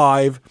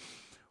 45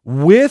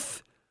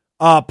 with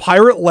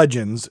Pirate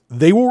Legends,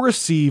 they will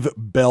receive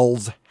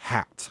Belle's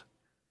hat.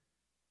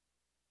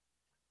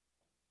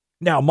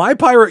 Now, my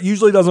pirate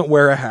usually doesn't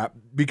wear a hat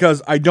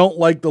because I don't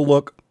like the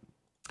look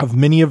of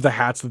many of the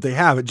hats that they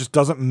have. It just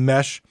doesn't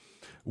mesh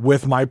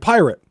with my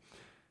pirate.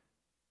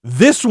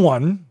 This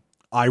one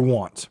I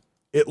want.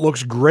 It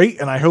looks great,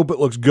 and I hope it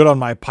looks good on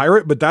my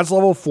pirate, but that's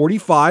level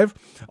 45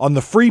 on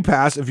the free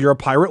pass. If you're a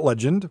pirate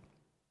legend,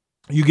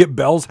 you get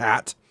Belle's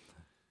hat.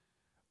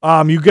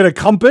 You get a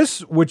compass,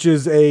 which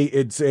is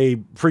it's a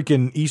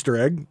freaking Easter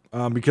egg,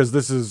 because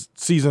this is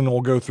season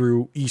will go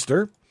through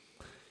Easter.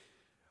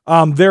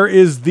 There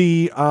is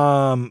the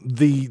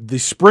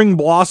spring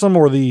blossom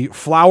or the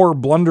flower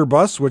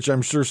blunderbuss, which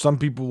I'm sure some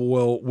people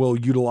will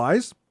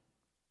utilize.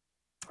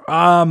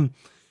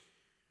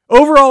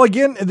 Overall,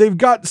 again, they've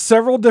got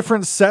several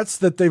different sets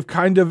that they've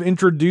kind of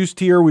introduced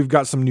here. We've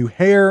got some new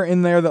hair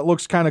in there that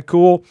looks kind of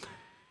cool.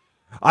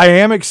 I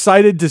am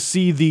excited to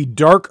see the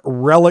Dark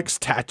Relics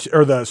tattoo,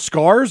 or the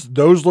scars.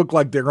 Those look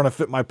like they're going to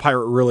fit my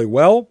pirate really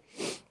well.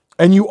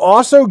 And you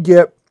also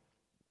get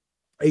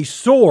a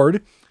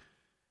sword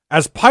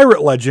as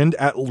pirate legend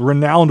at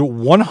renowned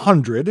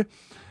 100,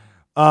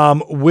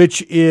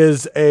 which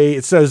is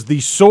it says the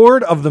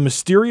sword of a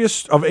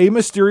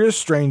mysterious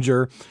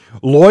stranger,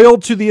 loyal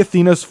to the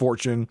Athena's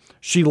fortune.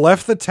 She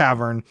left the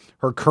tavern.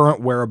 Her current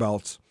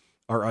whereabouts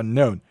are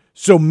unknown.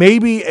 So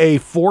maybe a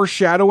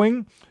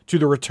foreshadowing to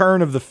the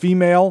return of the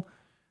female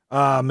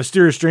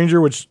mysterious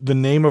stranger, which the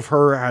name of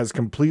her has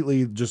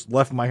completely just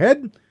left my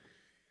head.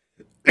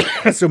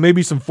 So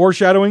maybe some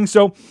foreshadowing.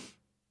 So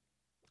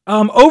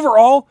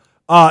overall,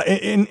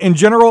 in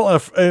general,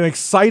 an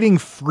exciting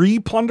free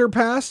plunder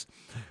pass.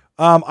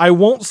 I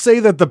won't say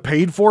that the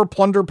paid for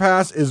plunder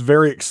pass is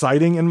very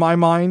exciting in my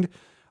mind.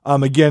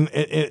 Again,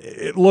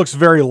 it looks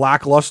very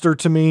lackluster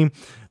to me.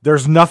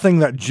 There's nothing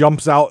that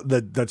jumps out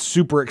that's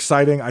super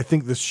exciting. I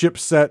think the ship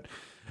set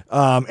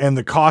and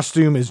the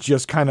costume is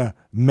just kind of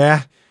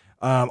meh.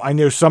 I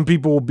know some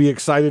people will be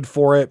excited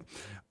for it.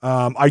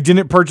 I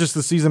didn't purchase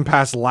the season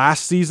pass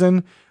last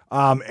season,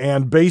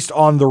 and based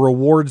on the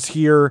rewards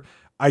here,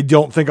 I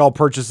don't think I'll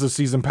purchase the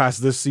season pass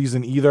this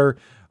season either.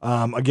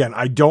 Again,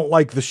 I don't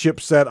like the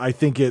ship set. I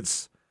think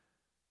it's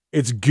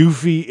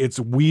goofy, it's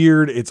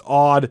weird, it's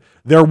odd.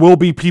 There will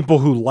be people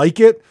who like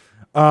it,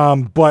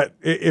 but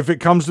if it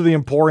comes to the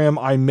Emporium,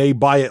 I may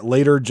buy it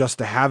later just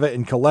to have it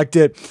and collect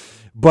it.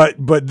 But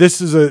this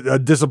is a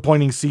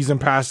disappointing season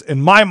pass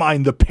in my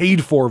mind. The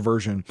paid for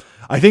version,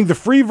 I think the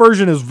free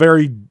version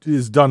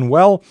is done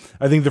well.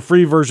 I think the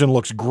free version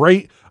looks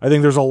great. I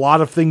think there's a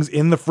lot of things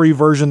in the free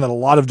version that a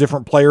lot of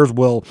different players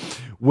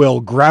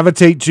will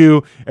gravitate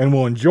to and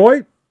will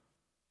enjoy.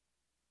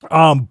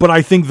 But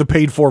I think the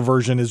paid for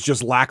version is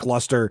just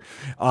lackluster,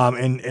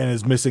 and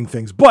is missing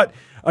things. But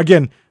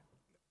again,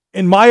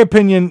 in my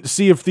opinion,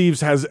 Sea of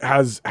Thieves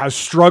has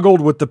struggled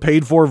with the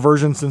paid for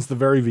version since the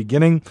very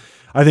beginning.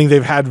 I think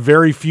they've had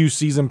very few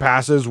season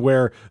passes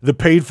where the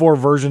paid for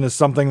version is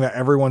something that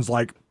everyone's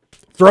like,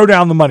 throw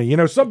down the money. You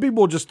know, some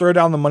people just throw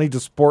down the money to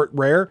support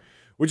Rare,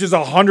 which is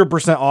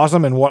 100%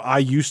 awesome and what I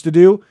used to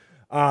do.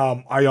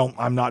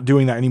 I'm not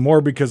doing that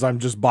anymore because I'm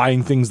just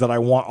buying things that I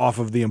want off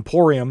of the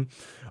Emporium.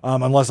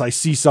 Unless I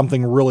see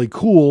something really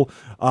cool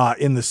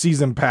in the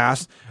season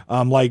pass.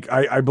 Like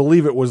I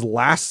believe it was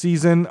last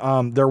season,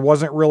 there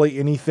wasn't really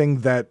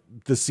anything that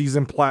the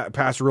season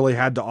pass really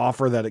had to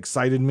offer that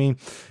excited me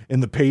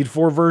in the paid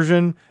for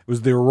version. It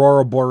was the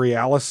Aurora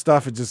Borealis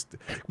stuff. It just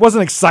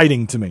wasn't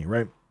exciting to me,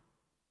 right?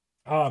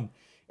 And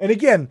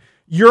again,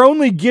 you're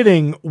only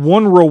getting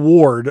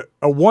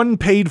one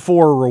paid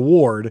for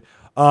reward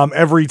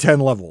every 10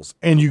 levels,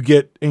 and you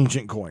get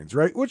ancient coins,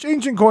 right? Which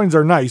ancient coins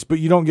are nice, but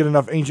you don't get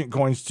enough ancient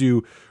coins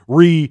to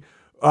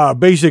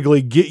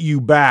basically get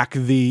you back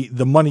the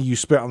money you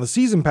spent on the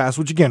season pass,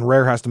 which again,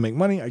 Rare has to make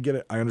money. I get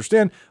it. I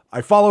understand.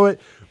 I follow it,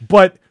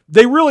 but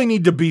they really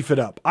need to beef it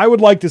up. I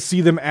would like to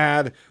see them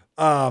add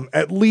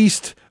at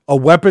least a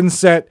weapon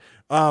set.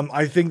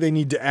 I think they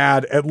need to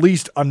add at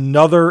least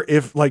another,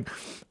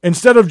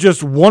 instead of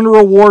just one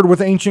reward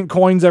with ancient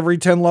coins every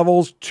 10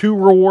 levels, 2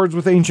 rewards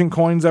with ancient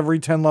coins every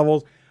 10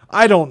 levels.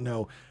 I don't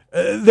know.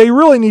 They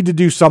really need to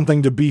do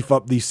something to beef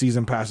up these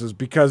season passes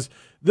because,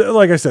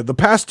 like I said, the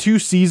past 2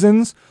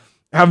 seasons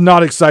have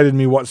not excited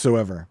me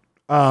whatsoever.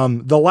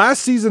 The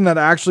last season that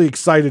actually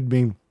excited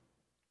me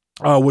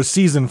was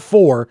season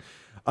 4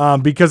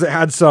 because it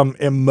had some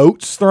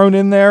emotes thrown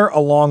in there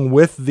along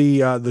with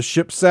the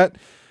ship set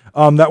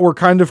that were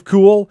kind of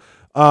cool.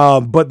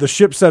 But the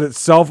ship set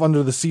itself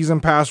under the season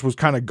pass was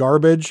kind of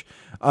garbage.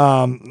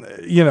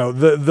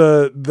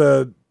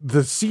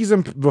 The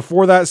season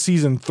before that,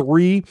 season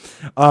 3,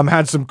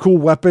 had some cool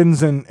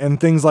weapons and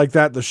things like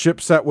that. The ship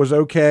set was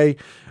okay.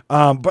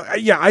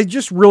 But yeah, I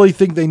just really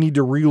think they need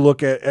to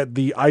relook at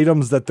the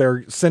items that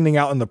they're sending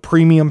out in the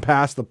premium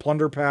pass, the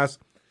plunder pass,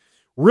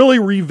 really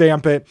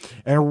revamp it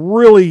and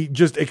really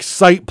just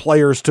excite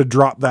players to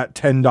drop that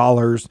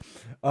 $10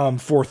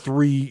 for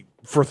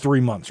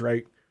 3 months,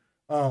 right?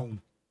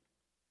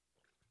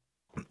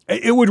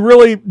 It would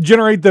really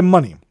generate them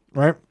money,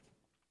 right?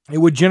 It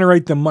would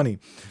generate them money.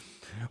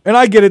 And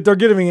I get it. They're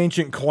giving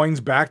ancient coins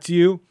back to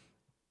you.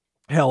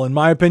 Hell, in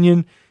my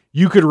opinion,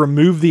 you could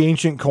remove the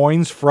ancient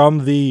coins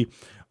from the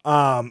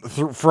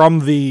from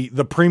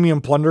the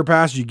premium plunder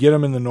pass. You get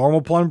them in the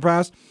normal plunder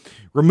pass.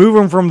 Remove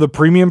them from the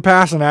premium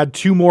pass and add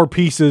 2 more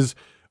pieces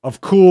of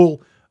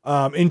cool,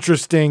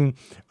 interesting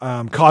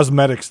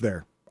cosmetics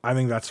there. I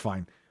think that's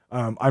fine.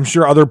 I'm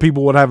sure other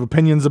people would have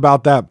opinions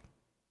about that.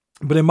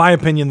 But in my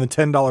opinion, the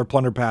 $10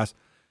 plunder pass,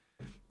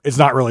 it's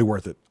not really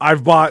worth it.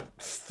 I've bought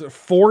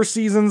 4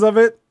 seasons of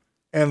it,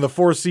 and the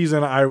 4th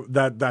season,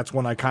 that's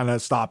when I kind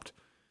of stopped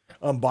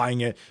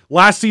buying it.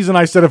 Last season,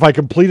 I said if I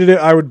completed it,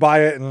 I would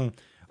buy it, and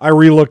I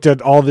re-looked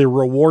at all the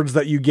rewards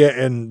that you get,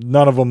 and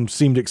none of them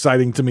seemed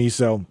exciting to me,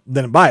 so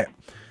didn't buy it.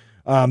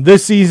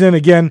 This season,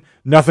 again,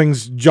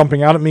 nothing's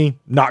jumping out at me.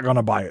 Not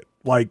gonna buy it.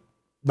 Not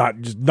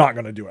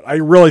gonna do it. I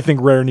really think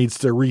Rare needs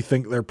to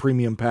rethink their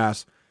premium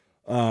pass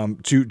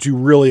to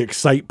really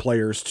excite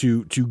players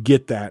to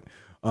get that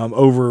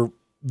over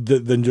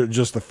than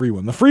just the free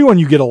one. The free one,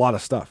 you get a lot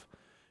of stuff.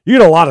 You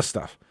get a lot of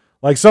stuff.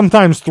 Like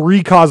sometimes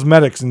 3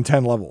 cosmetics in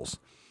 10 levels.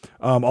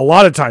 A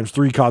lot of times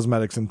 3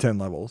 cosmetics in 10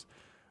 levels.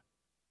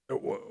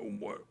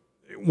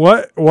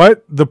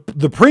 What?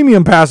 The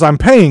premium pass I'm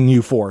paying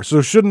you for.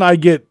 So shouldn't I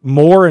get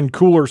more and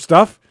cooler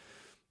stuff?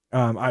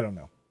 I don't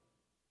know.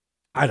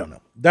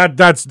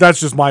 That's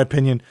just my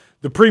opinion.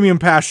 The premium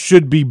pass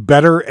should be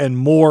better and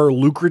more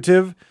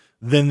lucrative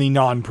than the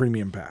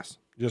non-premium pass.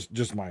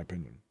 Just my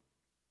opinion.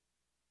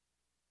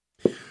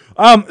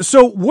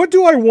 So what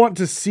do I want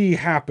to see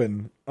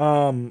happen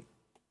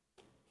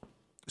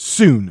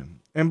soon?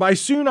 And by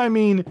soon, I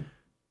mean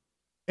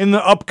in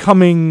the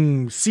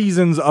upcoming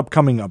seasons,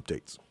 upcoming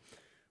updates.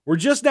 We're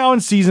just now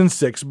in season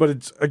 6, but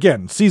it's,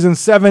 again, season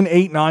 7,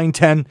 8, 9,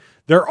 10.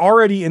 They're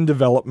already in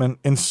development,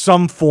 in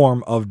some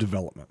form of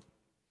development.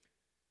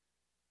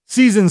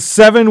 Season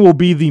 7 will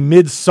be the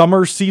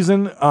midsummer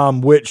season,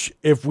 which,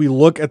 if we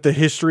look at the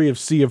history of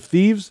Sea of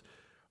Thieves,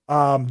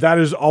 that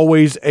is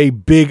always a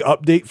big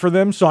update for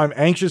them. So I'm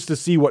anxious to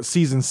see what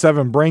season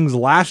 7 brings.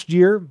 Last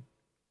year,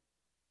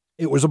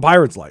 it was A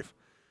Pirate's Life.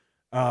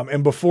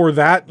 And before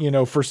that,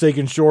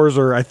 Forsaken Shores,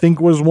 or I think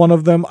was one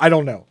of them. I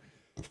don't know.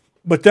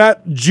 But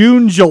that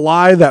June,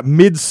 July, that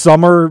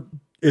midsummer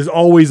is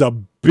always a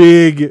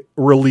big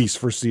release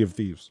for Sea of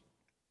Thieves.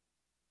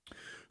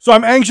 So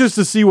I'm anxious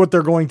to see what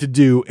they're going to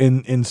do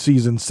in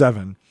season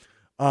 7.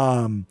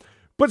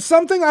 But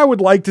something I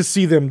would like to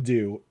see them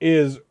do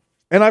is,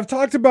 and I've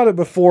talked about it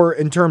before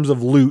in terms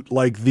of loot,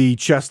 like the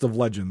Chest of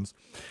Legends.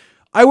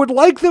 I would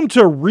like them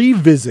to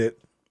revisit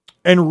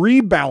and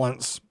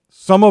rebalance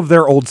some of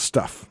their old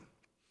stuff.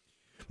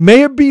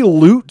 May it be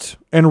loot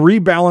and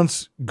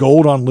rebalance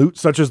gold on loot,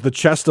 such as the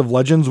Chest of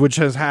Legends, which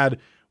has had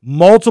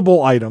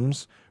multiple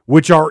items,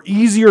 which are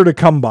easier to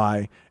come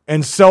by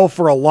and sell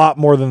for a lot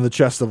more than the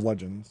Chest of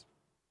Legends.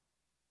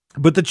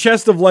 But the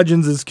Chest of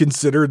Legends is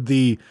considered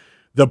the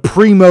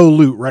primo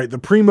loot, right? The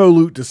primo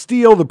loot to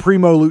steal, the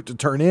primo loot to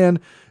turn in.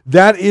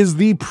 That is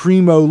the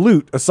primo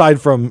loot, aside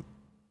from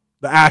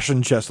the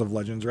Ashen Chest of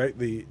Legends, right?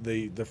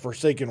 The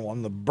Forsaken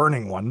one, the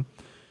burning one.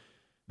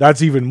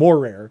 That's even more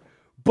rare.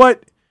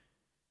 But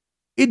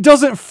it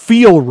doesn't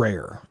feel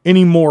rare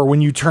anymore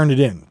when you turn it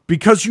in,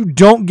 because you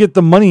don't get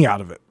the money out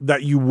of it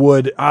that you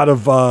would out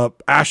of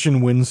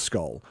Ashen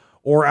Windskull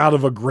or out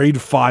of a grade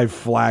 5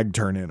 flag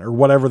turn in, or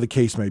whatever the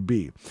case may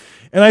be.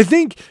 And I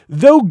think,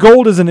 though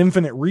gold is an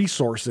infinite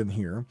resource in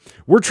here,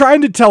 we're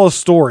trying to tell a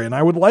story, and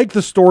I would like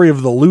the story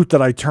of the loot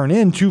that I turn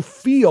in to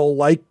feel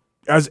like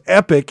as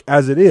epic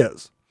as it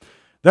is.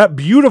 That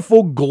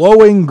beautiful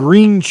glowing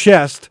green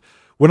chest,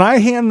 when I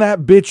hand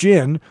that bitch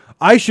in,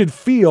 I should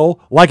feel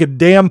like a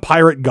damn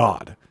pirate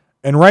god.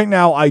 And right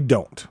now I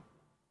don't.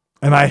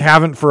 And I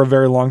haven't for a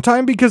very long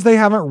time, because they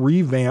haven't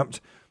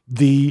revamped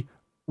the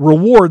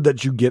reward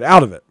that you get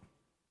out of it.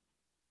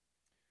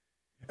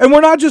 And we're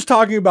not just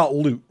talking about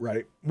loot,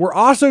 right? We're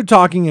also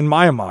talking, in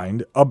my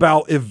mind,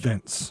 about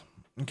events.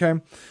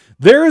 Okay?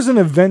 There is an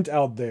event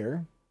out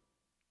there,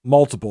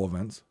 multiple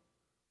events,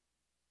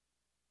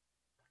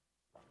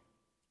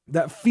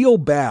 that feel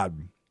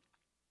bad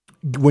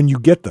when you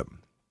get them.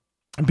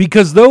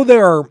 Because though they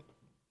are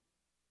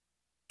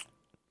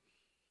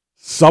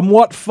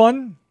somewhat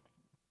fun,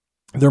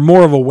 they're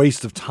more of a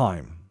waste of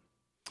time.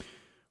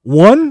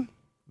 One,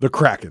 the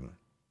Kraken.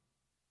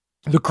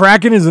 The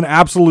Kraken is an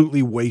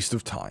absolutely waste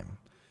of time.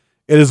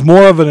 It is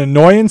more of an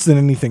annoyance than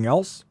anything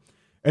else.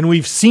 And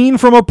we've seen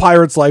from A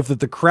Pirate's Life that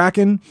the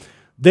Kraken,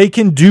 they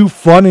can do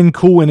fun and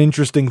cool and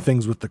interesting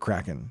things with the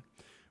Kraken.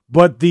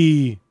 But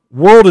the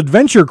World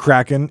Adventure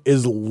Kraken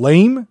is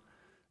lame,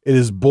 it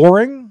is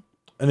boring,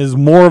 and is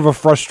more of a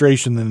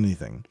frustration than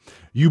anything.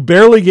 You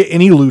barely get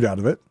any loot out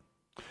of it,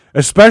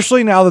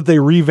 especially now that they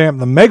revamped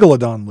the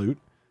Megalodon loot.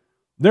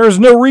 There is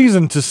no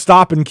reason to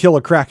stop and kill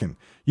a Kraken.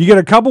 You get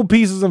a couple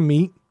pieces of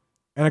meat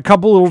and a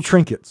couple little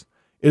trinkets.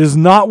 It is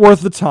not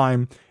worth the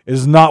time. It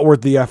is not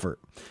worth the effort,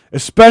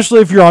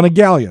 especially if you're on a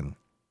galleon.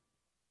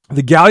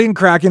 The galleon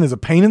Kraken is a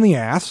pain in the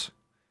ass,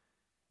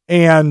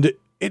 and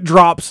it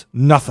drops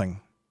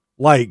nothing.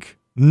 Like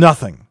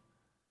nothing.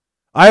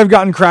 I have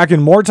gotten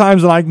Kraken more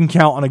times than I can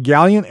count on a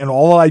galleon, and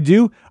all I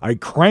do, I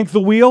crank the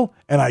wheel,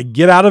 and I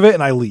get out of it,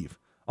 and I leave.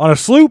 On a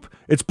sloop,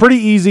 it's pretty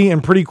easy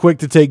and pretty quick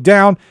to take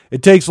down.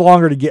 It takes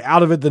longer to get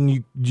out of it than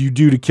you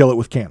do to kill it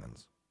with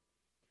cannons.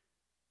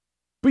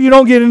 But you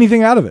don't get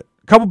anything out of it.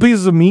 A couple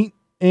pieces of meat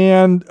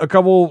and a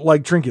couple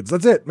like trinkets.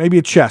 That's it. Maybe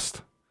a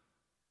chest.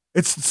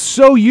 It's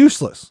so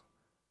useless.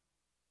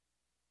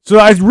 So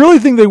I really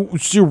think they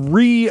should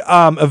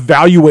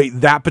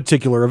evaluate that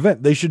particular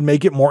event. They should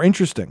make it more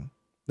interesting.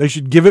 They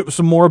should give it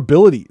some more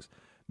abilities.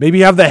 Maybe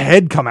have the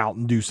head come out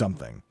and do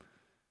something.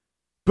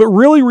 But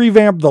really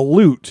revamp the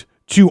loot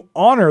to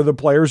honor the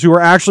players who are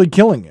actually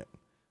killing it.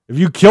 If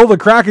you kill the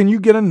Kraken, you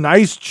get a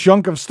nice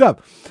chunk of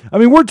stuff. I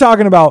mean, we're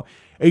talking about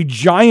a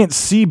giant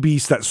sea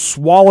beast that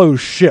swallows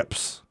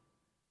ships.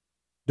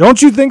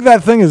 Don't you think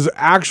that thing is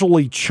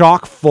actually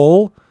chock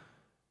full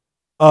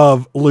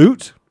of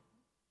loot?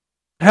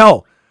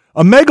 Hell,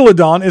 a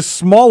Megalodon is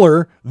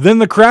smaller than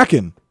the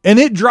Kraken, and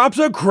it drops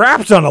a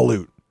crap ton of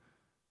loot.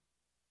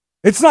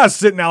 It's not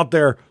sitting out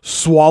there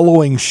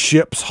swallowing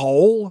ships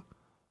whole,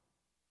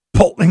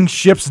 pulling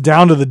ships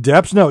down to the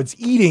depths. No, it's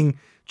eating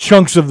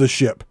chunks of the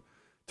ship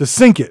to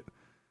sink it.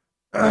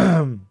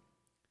 The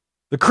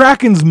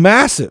Kraken's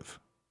massive,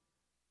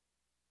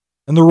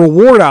 and the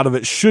reward out of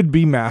it should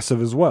be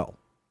massive as well.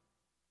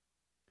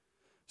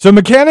 So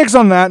mechanics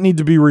on that need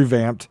to be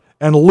revamped,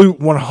 and loot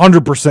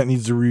 100%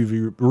 needs to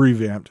be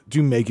revamped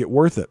to make it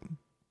worth it.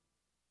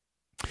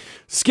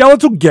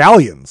 Skeletal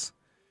galleons.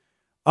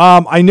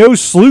 I know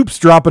sloops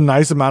drop a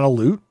nice amount of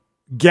loot.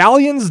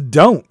 Galleons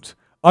don't,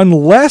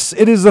 unless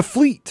it is a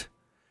fleet.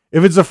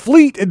 If it's a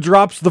fleet, it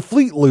drops the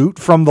fleet loot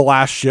from the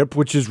last ship,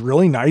 which is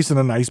really nice and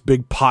a nice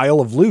big pile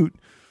of loot.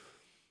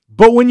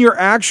 But when you're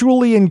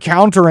actually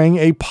encountering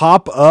a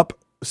pop-up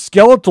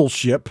skeletal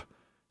ship,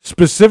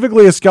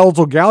 specifically a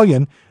skeletal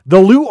galleon, the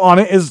loot on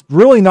it is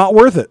really not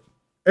worth it.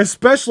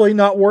 Especially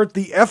not worth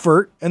the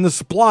effort and the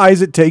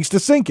supplies it takes to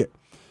sink it.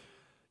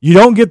 You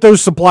don't get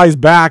those supplies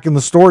back in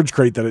the storage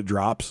crate that it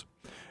drops.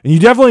 And you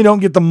definitely don't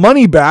get the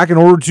money back in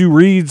order to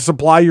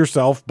resupply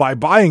yourself by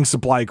buying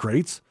supply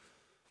crates.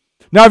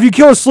 Now, if you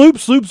kill a sloop,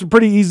 sloops are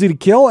pretty easy to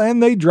kill,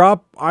 and they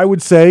drop, I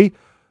would say,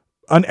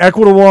 an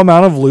equitable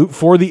amount of loot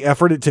for the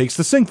effort it takes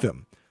to sink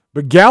them.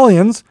 But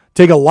galleons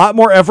take a lot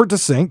more effort to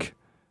sink,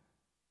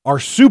 are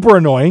super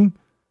annoying,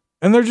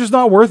 and they're just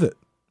not worth it.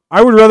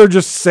 I would rather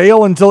just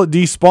sail until it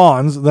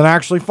despawns than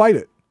actually fight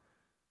it.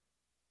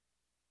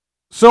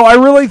 So I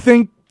really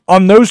think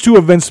on those two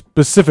events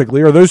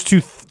specifically, or those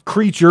two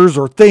creatures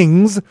or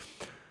things,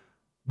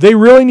 they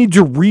really need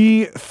to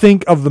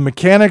rethink of the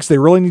mechanics. They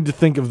really need to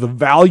think of the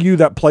value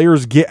that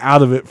players get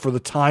out of it for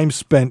the time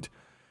spent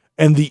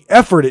and the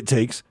effort it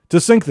takes to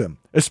sink them,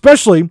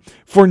 especially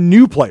for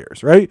new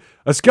players, right?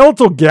 A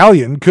skeletal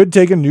galleon could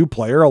take a new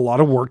player a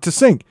lot of work to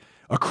sink.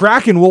 A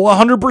Kraken will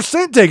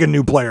 100% take a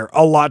new player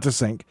a lot to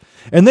sink.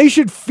 And they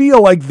should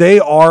feel like they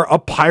are a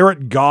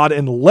pirate god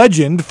and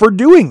legend for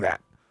doing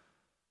that.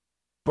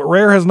 But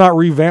Rare has not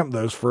revamped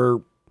those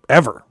for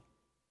ever.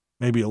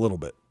 Maybe a little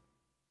bit.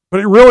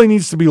 But it really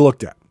needs to be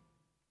looked at.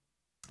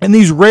 And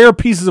these rare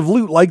pieces of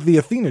loot like the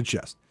Athena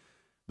chest,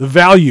 the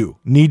value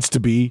needs to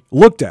be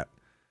looked at.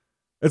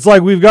 It's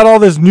like we've got all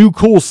this new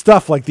cool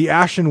stuff like the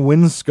Ashen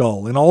Wind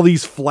Skull and all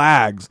these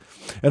flags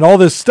and all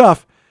this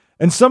stuff.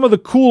 And some of the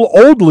cool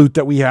old loot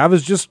that we have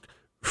is just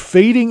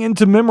fading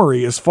into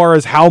memory as far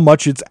as how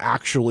much it's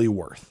actually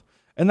worth.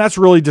 And that's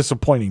really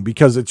disappointing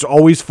because it's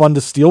always fun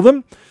to steal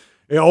them.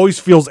 It always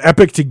feels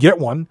epic to get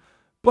one,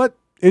 but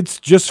it's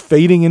just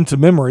fading into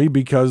memory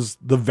because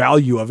the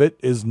value of it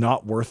is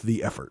not worth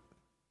the effort.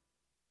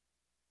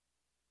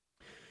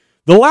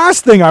 The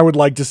last thing I would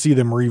like to see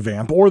them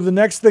revamp, or the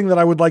next thing that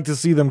I would like to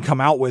see them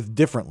come out with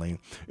differently,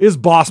 is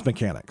boss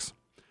mechanics.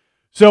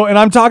 So, and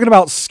I'm talking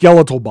about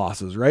skeletal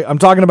bosses, right? I'm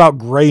talking about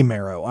Gray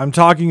Marrow. I'm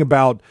talking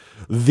about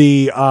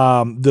the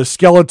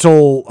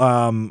skeletal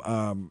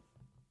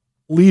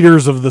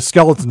leaders of the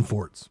skeleton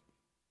forts.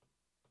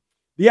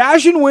 The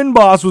Ashen Wind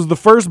boss was the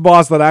first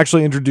boss that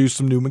actually introduced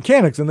some new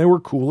mechanics, and they were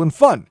cool and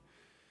fun.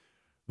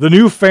 The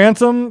new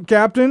Phantom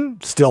Captain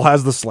still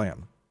has the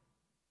slam.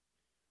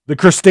 The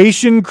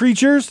crustacean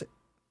creatures,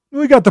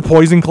 we got the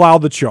Poison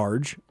Cloud, the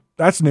charge.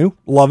 That's new.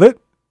 Love it.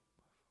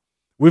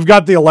 We've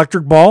got the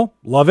electric ball.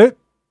 Love it.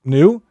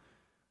 New.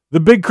 The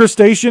big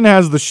crustacean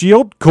has the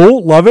shield.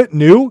 Cool. Love it.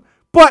 New.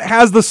 But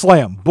has the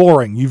slam.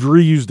 Boring. You've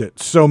reused it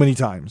so many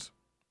times.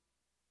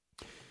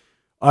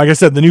 Like I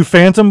said, the new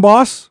Phantom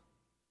boss,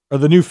 or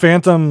the new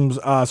Phantom's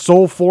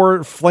Soul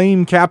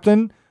Flame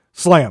Captain,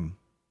 slam.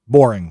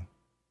 Boring.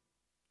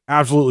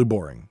 Absolutely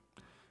boring.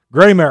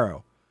 Gray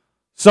Marrow.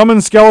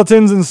 Summon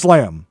skeletons and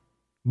slam.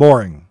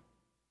 Boring.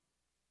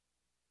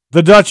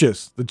 The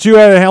Duchess. The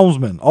two-headed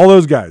helmsman. All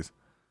those guys.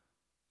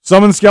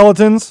 Summon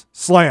skeletons.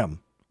 Slam.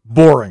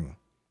 Boring.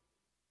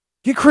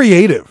 Get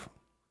creative.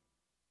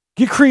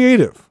 Get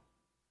creative.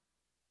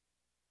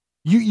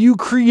 You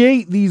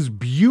create these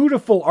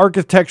beautiful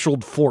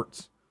architectural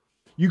forts.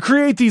 You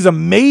create these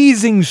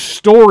amazing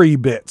story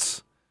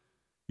bits.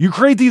 You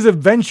create these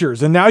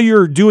adventures, and now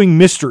you're doing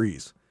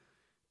mysteries.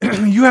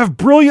 You have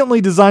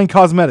brilliantly designed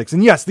cosmetics.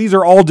 And yes, these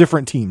are all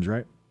different teams,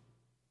 right?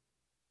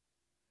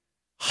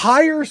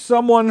 Hire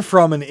someone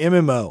from an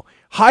MMO.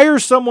 Hire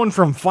someone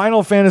from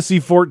Final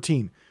Fantasy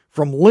XIV,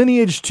 from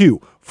Lineage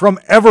 2, from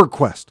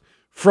EverQuest,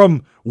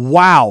 from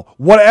WoW,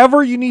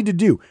 whatever you need to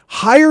do.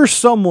 Hire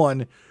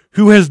someone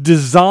who has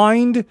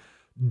designed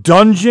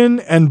dungeon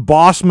and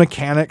boss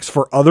mechanics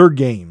for other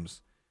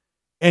games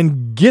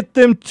and get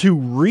them to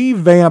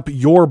revamp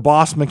your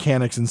boss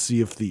mechanics in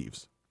Sea of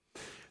Thieves.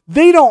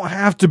 They don't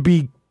have to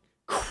be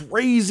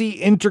crazy,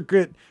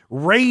 intricate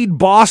raid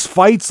boss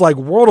fights like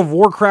World of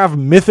Warcraft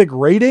Mythic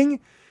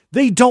raiding.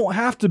 They don't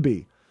have to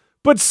be.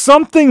 But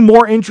something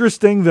more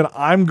interesting than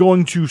I'm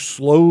going to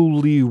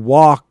slowly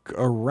walk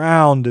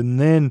around and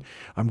then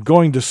I'm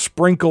going to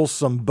sprinkle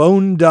some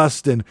bone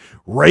dust and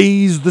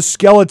raise the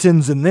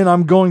skeletons and then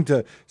I'm going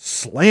to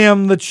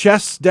slam the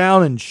chests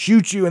down and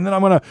shoot you and then I'm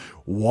going to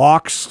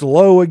walk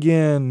slow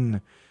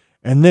again.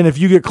 And then if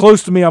you get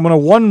close to me, I'm going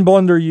to one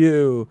blunder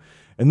you.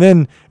 And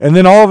then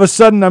all of a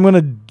sudden I'm going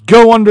to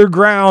go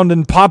underground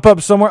and pop up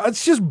somewhere.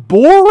 It's just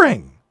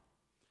boring.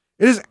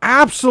 It is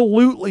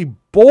absolutely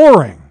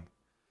boring.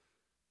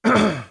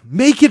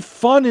 Make it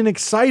fun and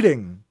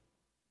exciting.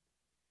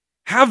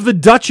 Have the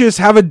Duchess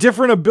have a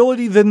different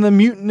ability than the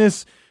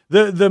mutinous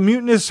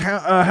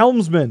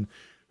helmsman,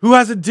 who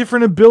has a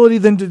different ability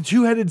than the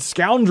two-headed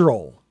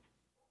scoundrel.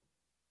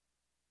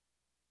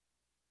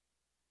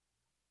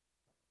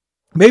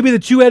 Maybe the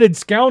two-headed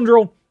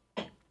scoundrel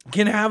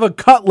can have a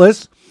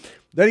cutlass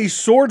that he's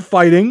sword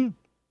fighting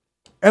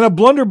and a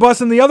blunderbuss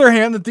in the other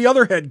hand that the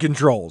other head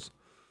controls.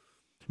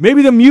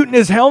 Maybe the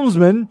mutinous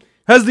helmsman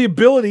has the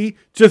ability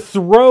to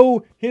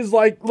throw his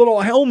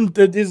little helm,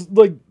 his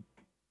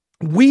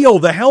wheel,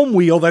 the helm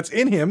wheel that's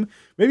in him.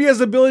 Maybe he has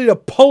the ability to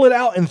pull it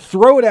out and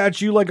throw it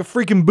at you like a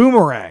freaking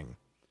boomerang.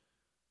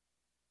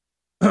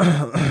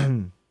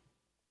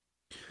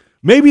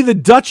 Maybe the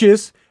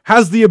Duchess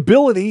has the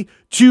ability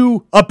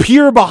to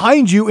appear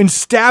behind you and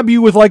stab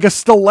you with like a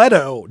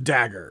stiletto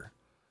dagger.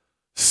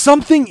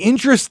 Something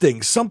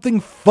interesting, something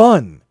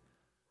fun.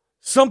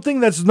 Something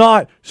that's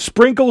not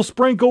sprinkle,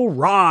 sprinkle,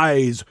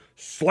 rise,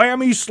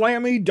 slammy,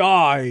 slammy,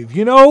 dive,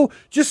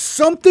 just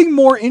something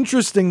more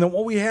interesting than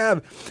what we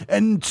have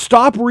and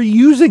stop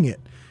reusing it.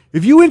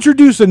 If you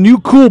introduce a new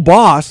cool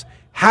boss,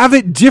 have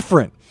it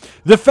different.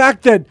 The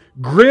fact that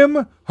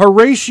Grim,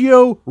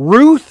 Horatio,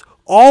 Ruth,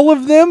 all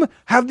of them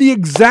have the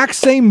exact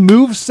same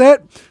move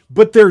set,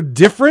 but they're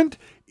different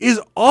is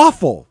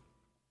awful.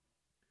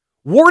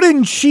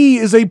 Warden Chi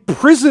is a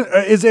prison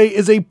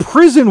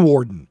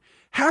warden.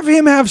 Have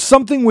him have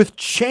something with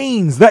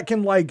chains that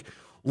can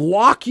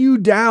lock you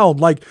down.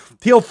 Like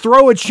he'll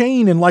throw a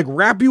chain and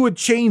wrap you with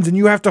chains and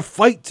you have to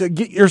fight to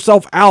get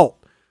yourself out.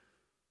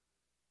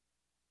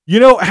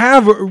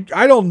 Have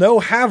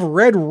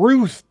Red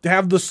Ruth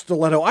have the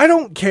stiletto. I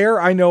don't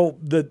care. I know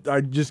that I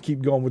just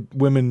keep going with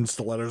women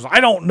stilettos. I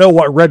don't know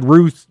what Red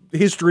Ruth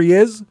history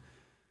is.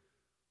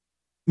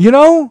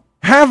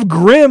 Have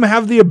Grim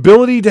have the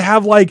ability to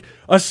have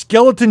a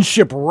skeleton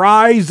ship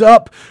rise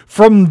up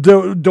from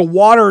the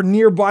water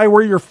nearby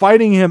where you're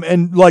fighting him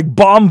and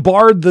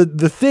bombard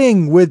the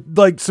thing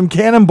with some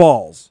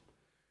cannonballs.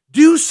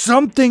 Do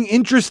something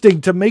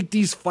interesting to make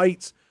these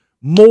fights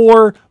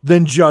more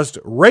than just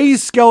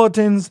raise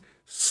skeletons,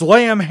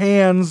 slam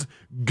hands,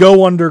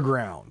 go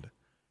underground.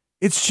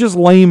 It's just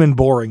lame and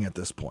boring at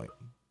this point.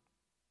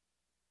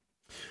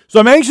 So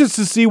I'm anxious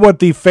to see what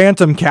the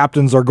Phantom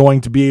captains are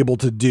going to be able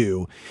to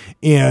do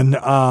in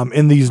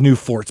these new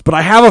forts. But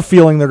I have a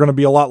feeling they're going to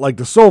be a lot like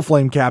the Soul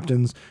Flame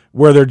captains,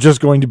 where they're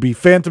just going to be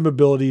Phantom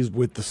abilities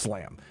with the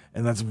slam.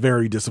 And that's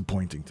very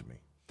disappointing to me.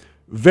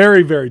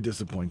 Very, very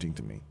disappointing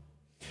to me.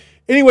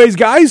 Anyways,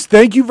 guys,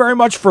 thank you very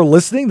much for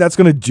listening. That's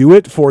going to do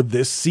it for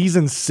this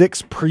Season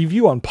 6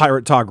 preview on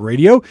Pirate Talk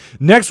Radio.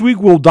 Next week,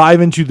 we'll dive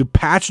into the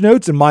patch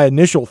notes and my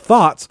initial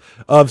thoughts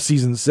of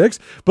Season 6.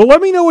 But let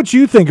me know what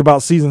you think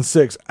about Season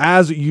 6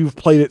 as you've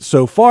played it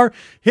so far.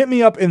 Hit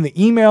me up in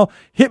the email.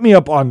 Hit me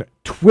up on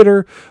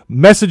Twitter.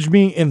 Message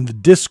me in the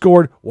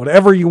Discord.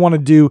 Whatever you want to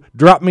do,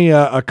 drop me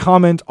a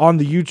comment on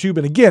the YouTube.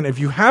 And again, if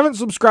you haven't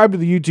subscribed to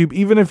the YouTube,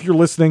 even if you're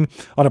listening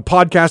on a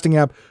podcasting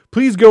app,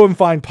 please go and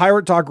find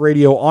Pirate Talk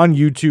Radio on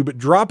YouTube.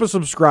 Drop a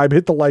subscribe,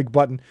 hit the like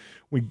button.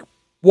 We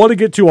want to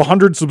get to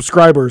 100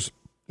 subscribers,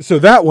 so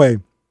that way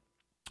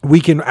we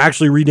can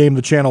actually rename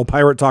the channel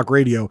Pirate Talk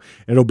Radio,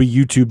 and it'll be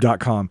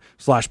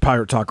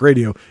youtube.com/Pirate Talk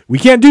Radio. We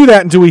can't do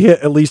that until we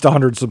hit at least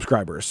 100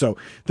 subscribers. So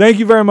thank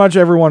you very much,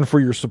 everyone, for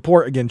your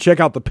support. Again,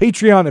 check out the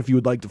Patreon if you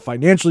would like to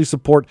financially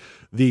support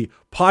the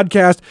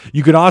podcast.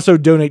 You can also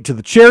donate to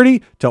the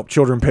charity to help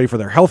children pay for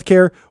their health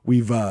care.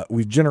 We've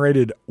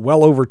generated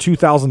well over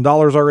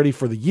 $2,000 already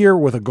for the year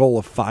with a goal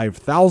of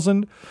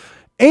 $5,000.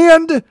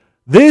 And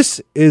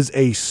this is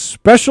a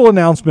special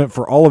announcement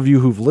for all of you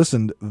who've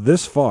listened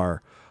this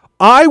far.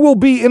 I will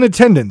be in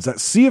attendance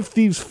at Sea of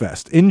Thieves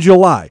Fest in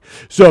July.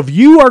 So if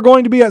you are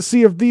going to be at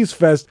Sea of Thieves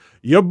Fest,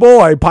 your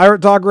boy,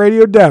 Pirate Talk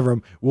Radio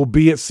Devram, will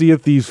be at Sea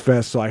of Thieves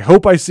Fest. So I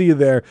hope I see you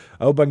there.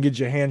 I hope I can get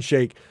you a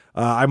handshake.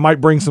 I might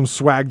bring some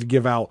swag to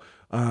give out.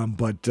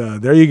 But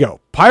there you go.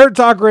 Pirate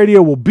Talk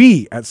Radio will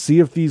be at Sea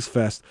of Thieves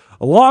Fest,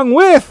 along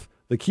with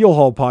the Keel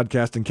Haul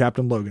podcast, and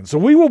Captain Logan. So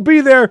we will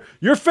be there.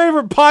 Your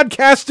favorite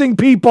podcasting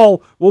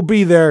people will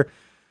be there.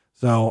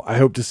 So I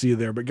hope to see you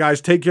there. But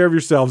guys, take care of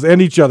yourselves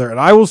and each other. And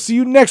I will see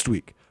you next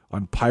week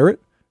on Pirate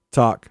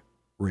Talk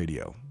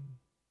Radio.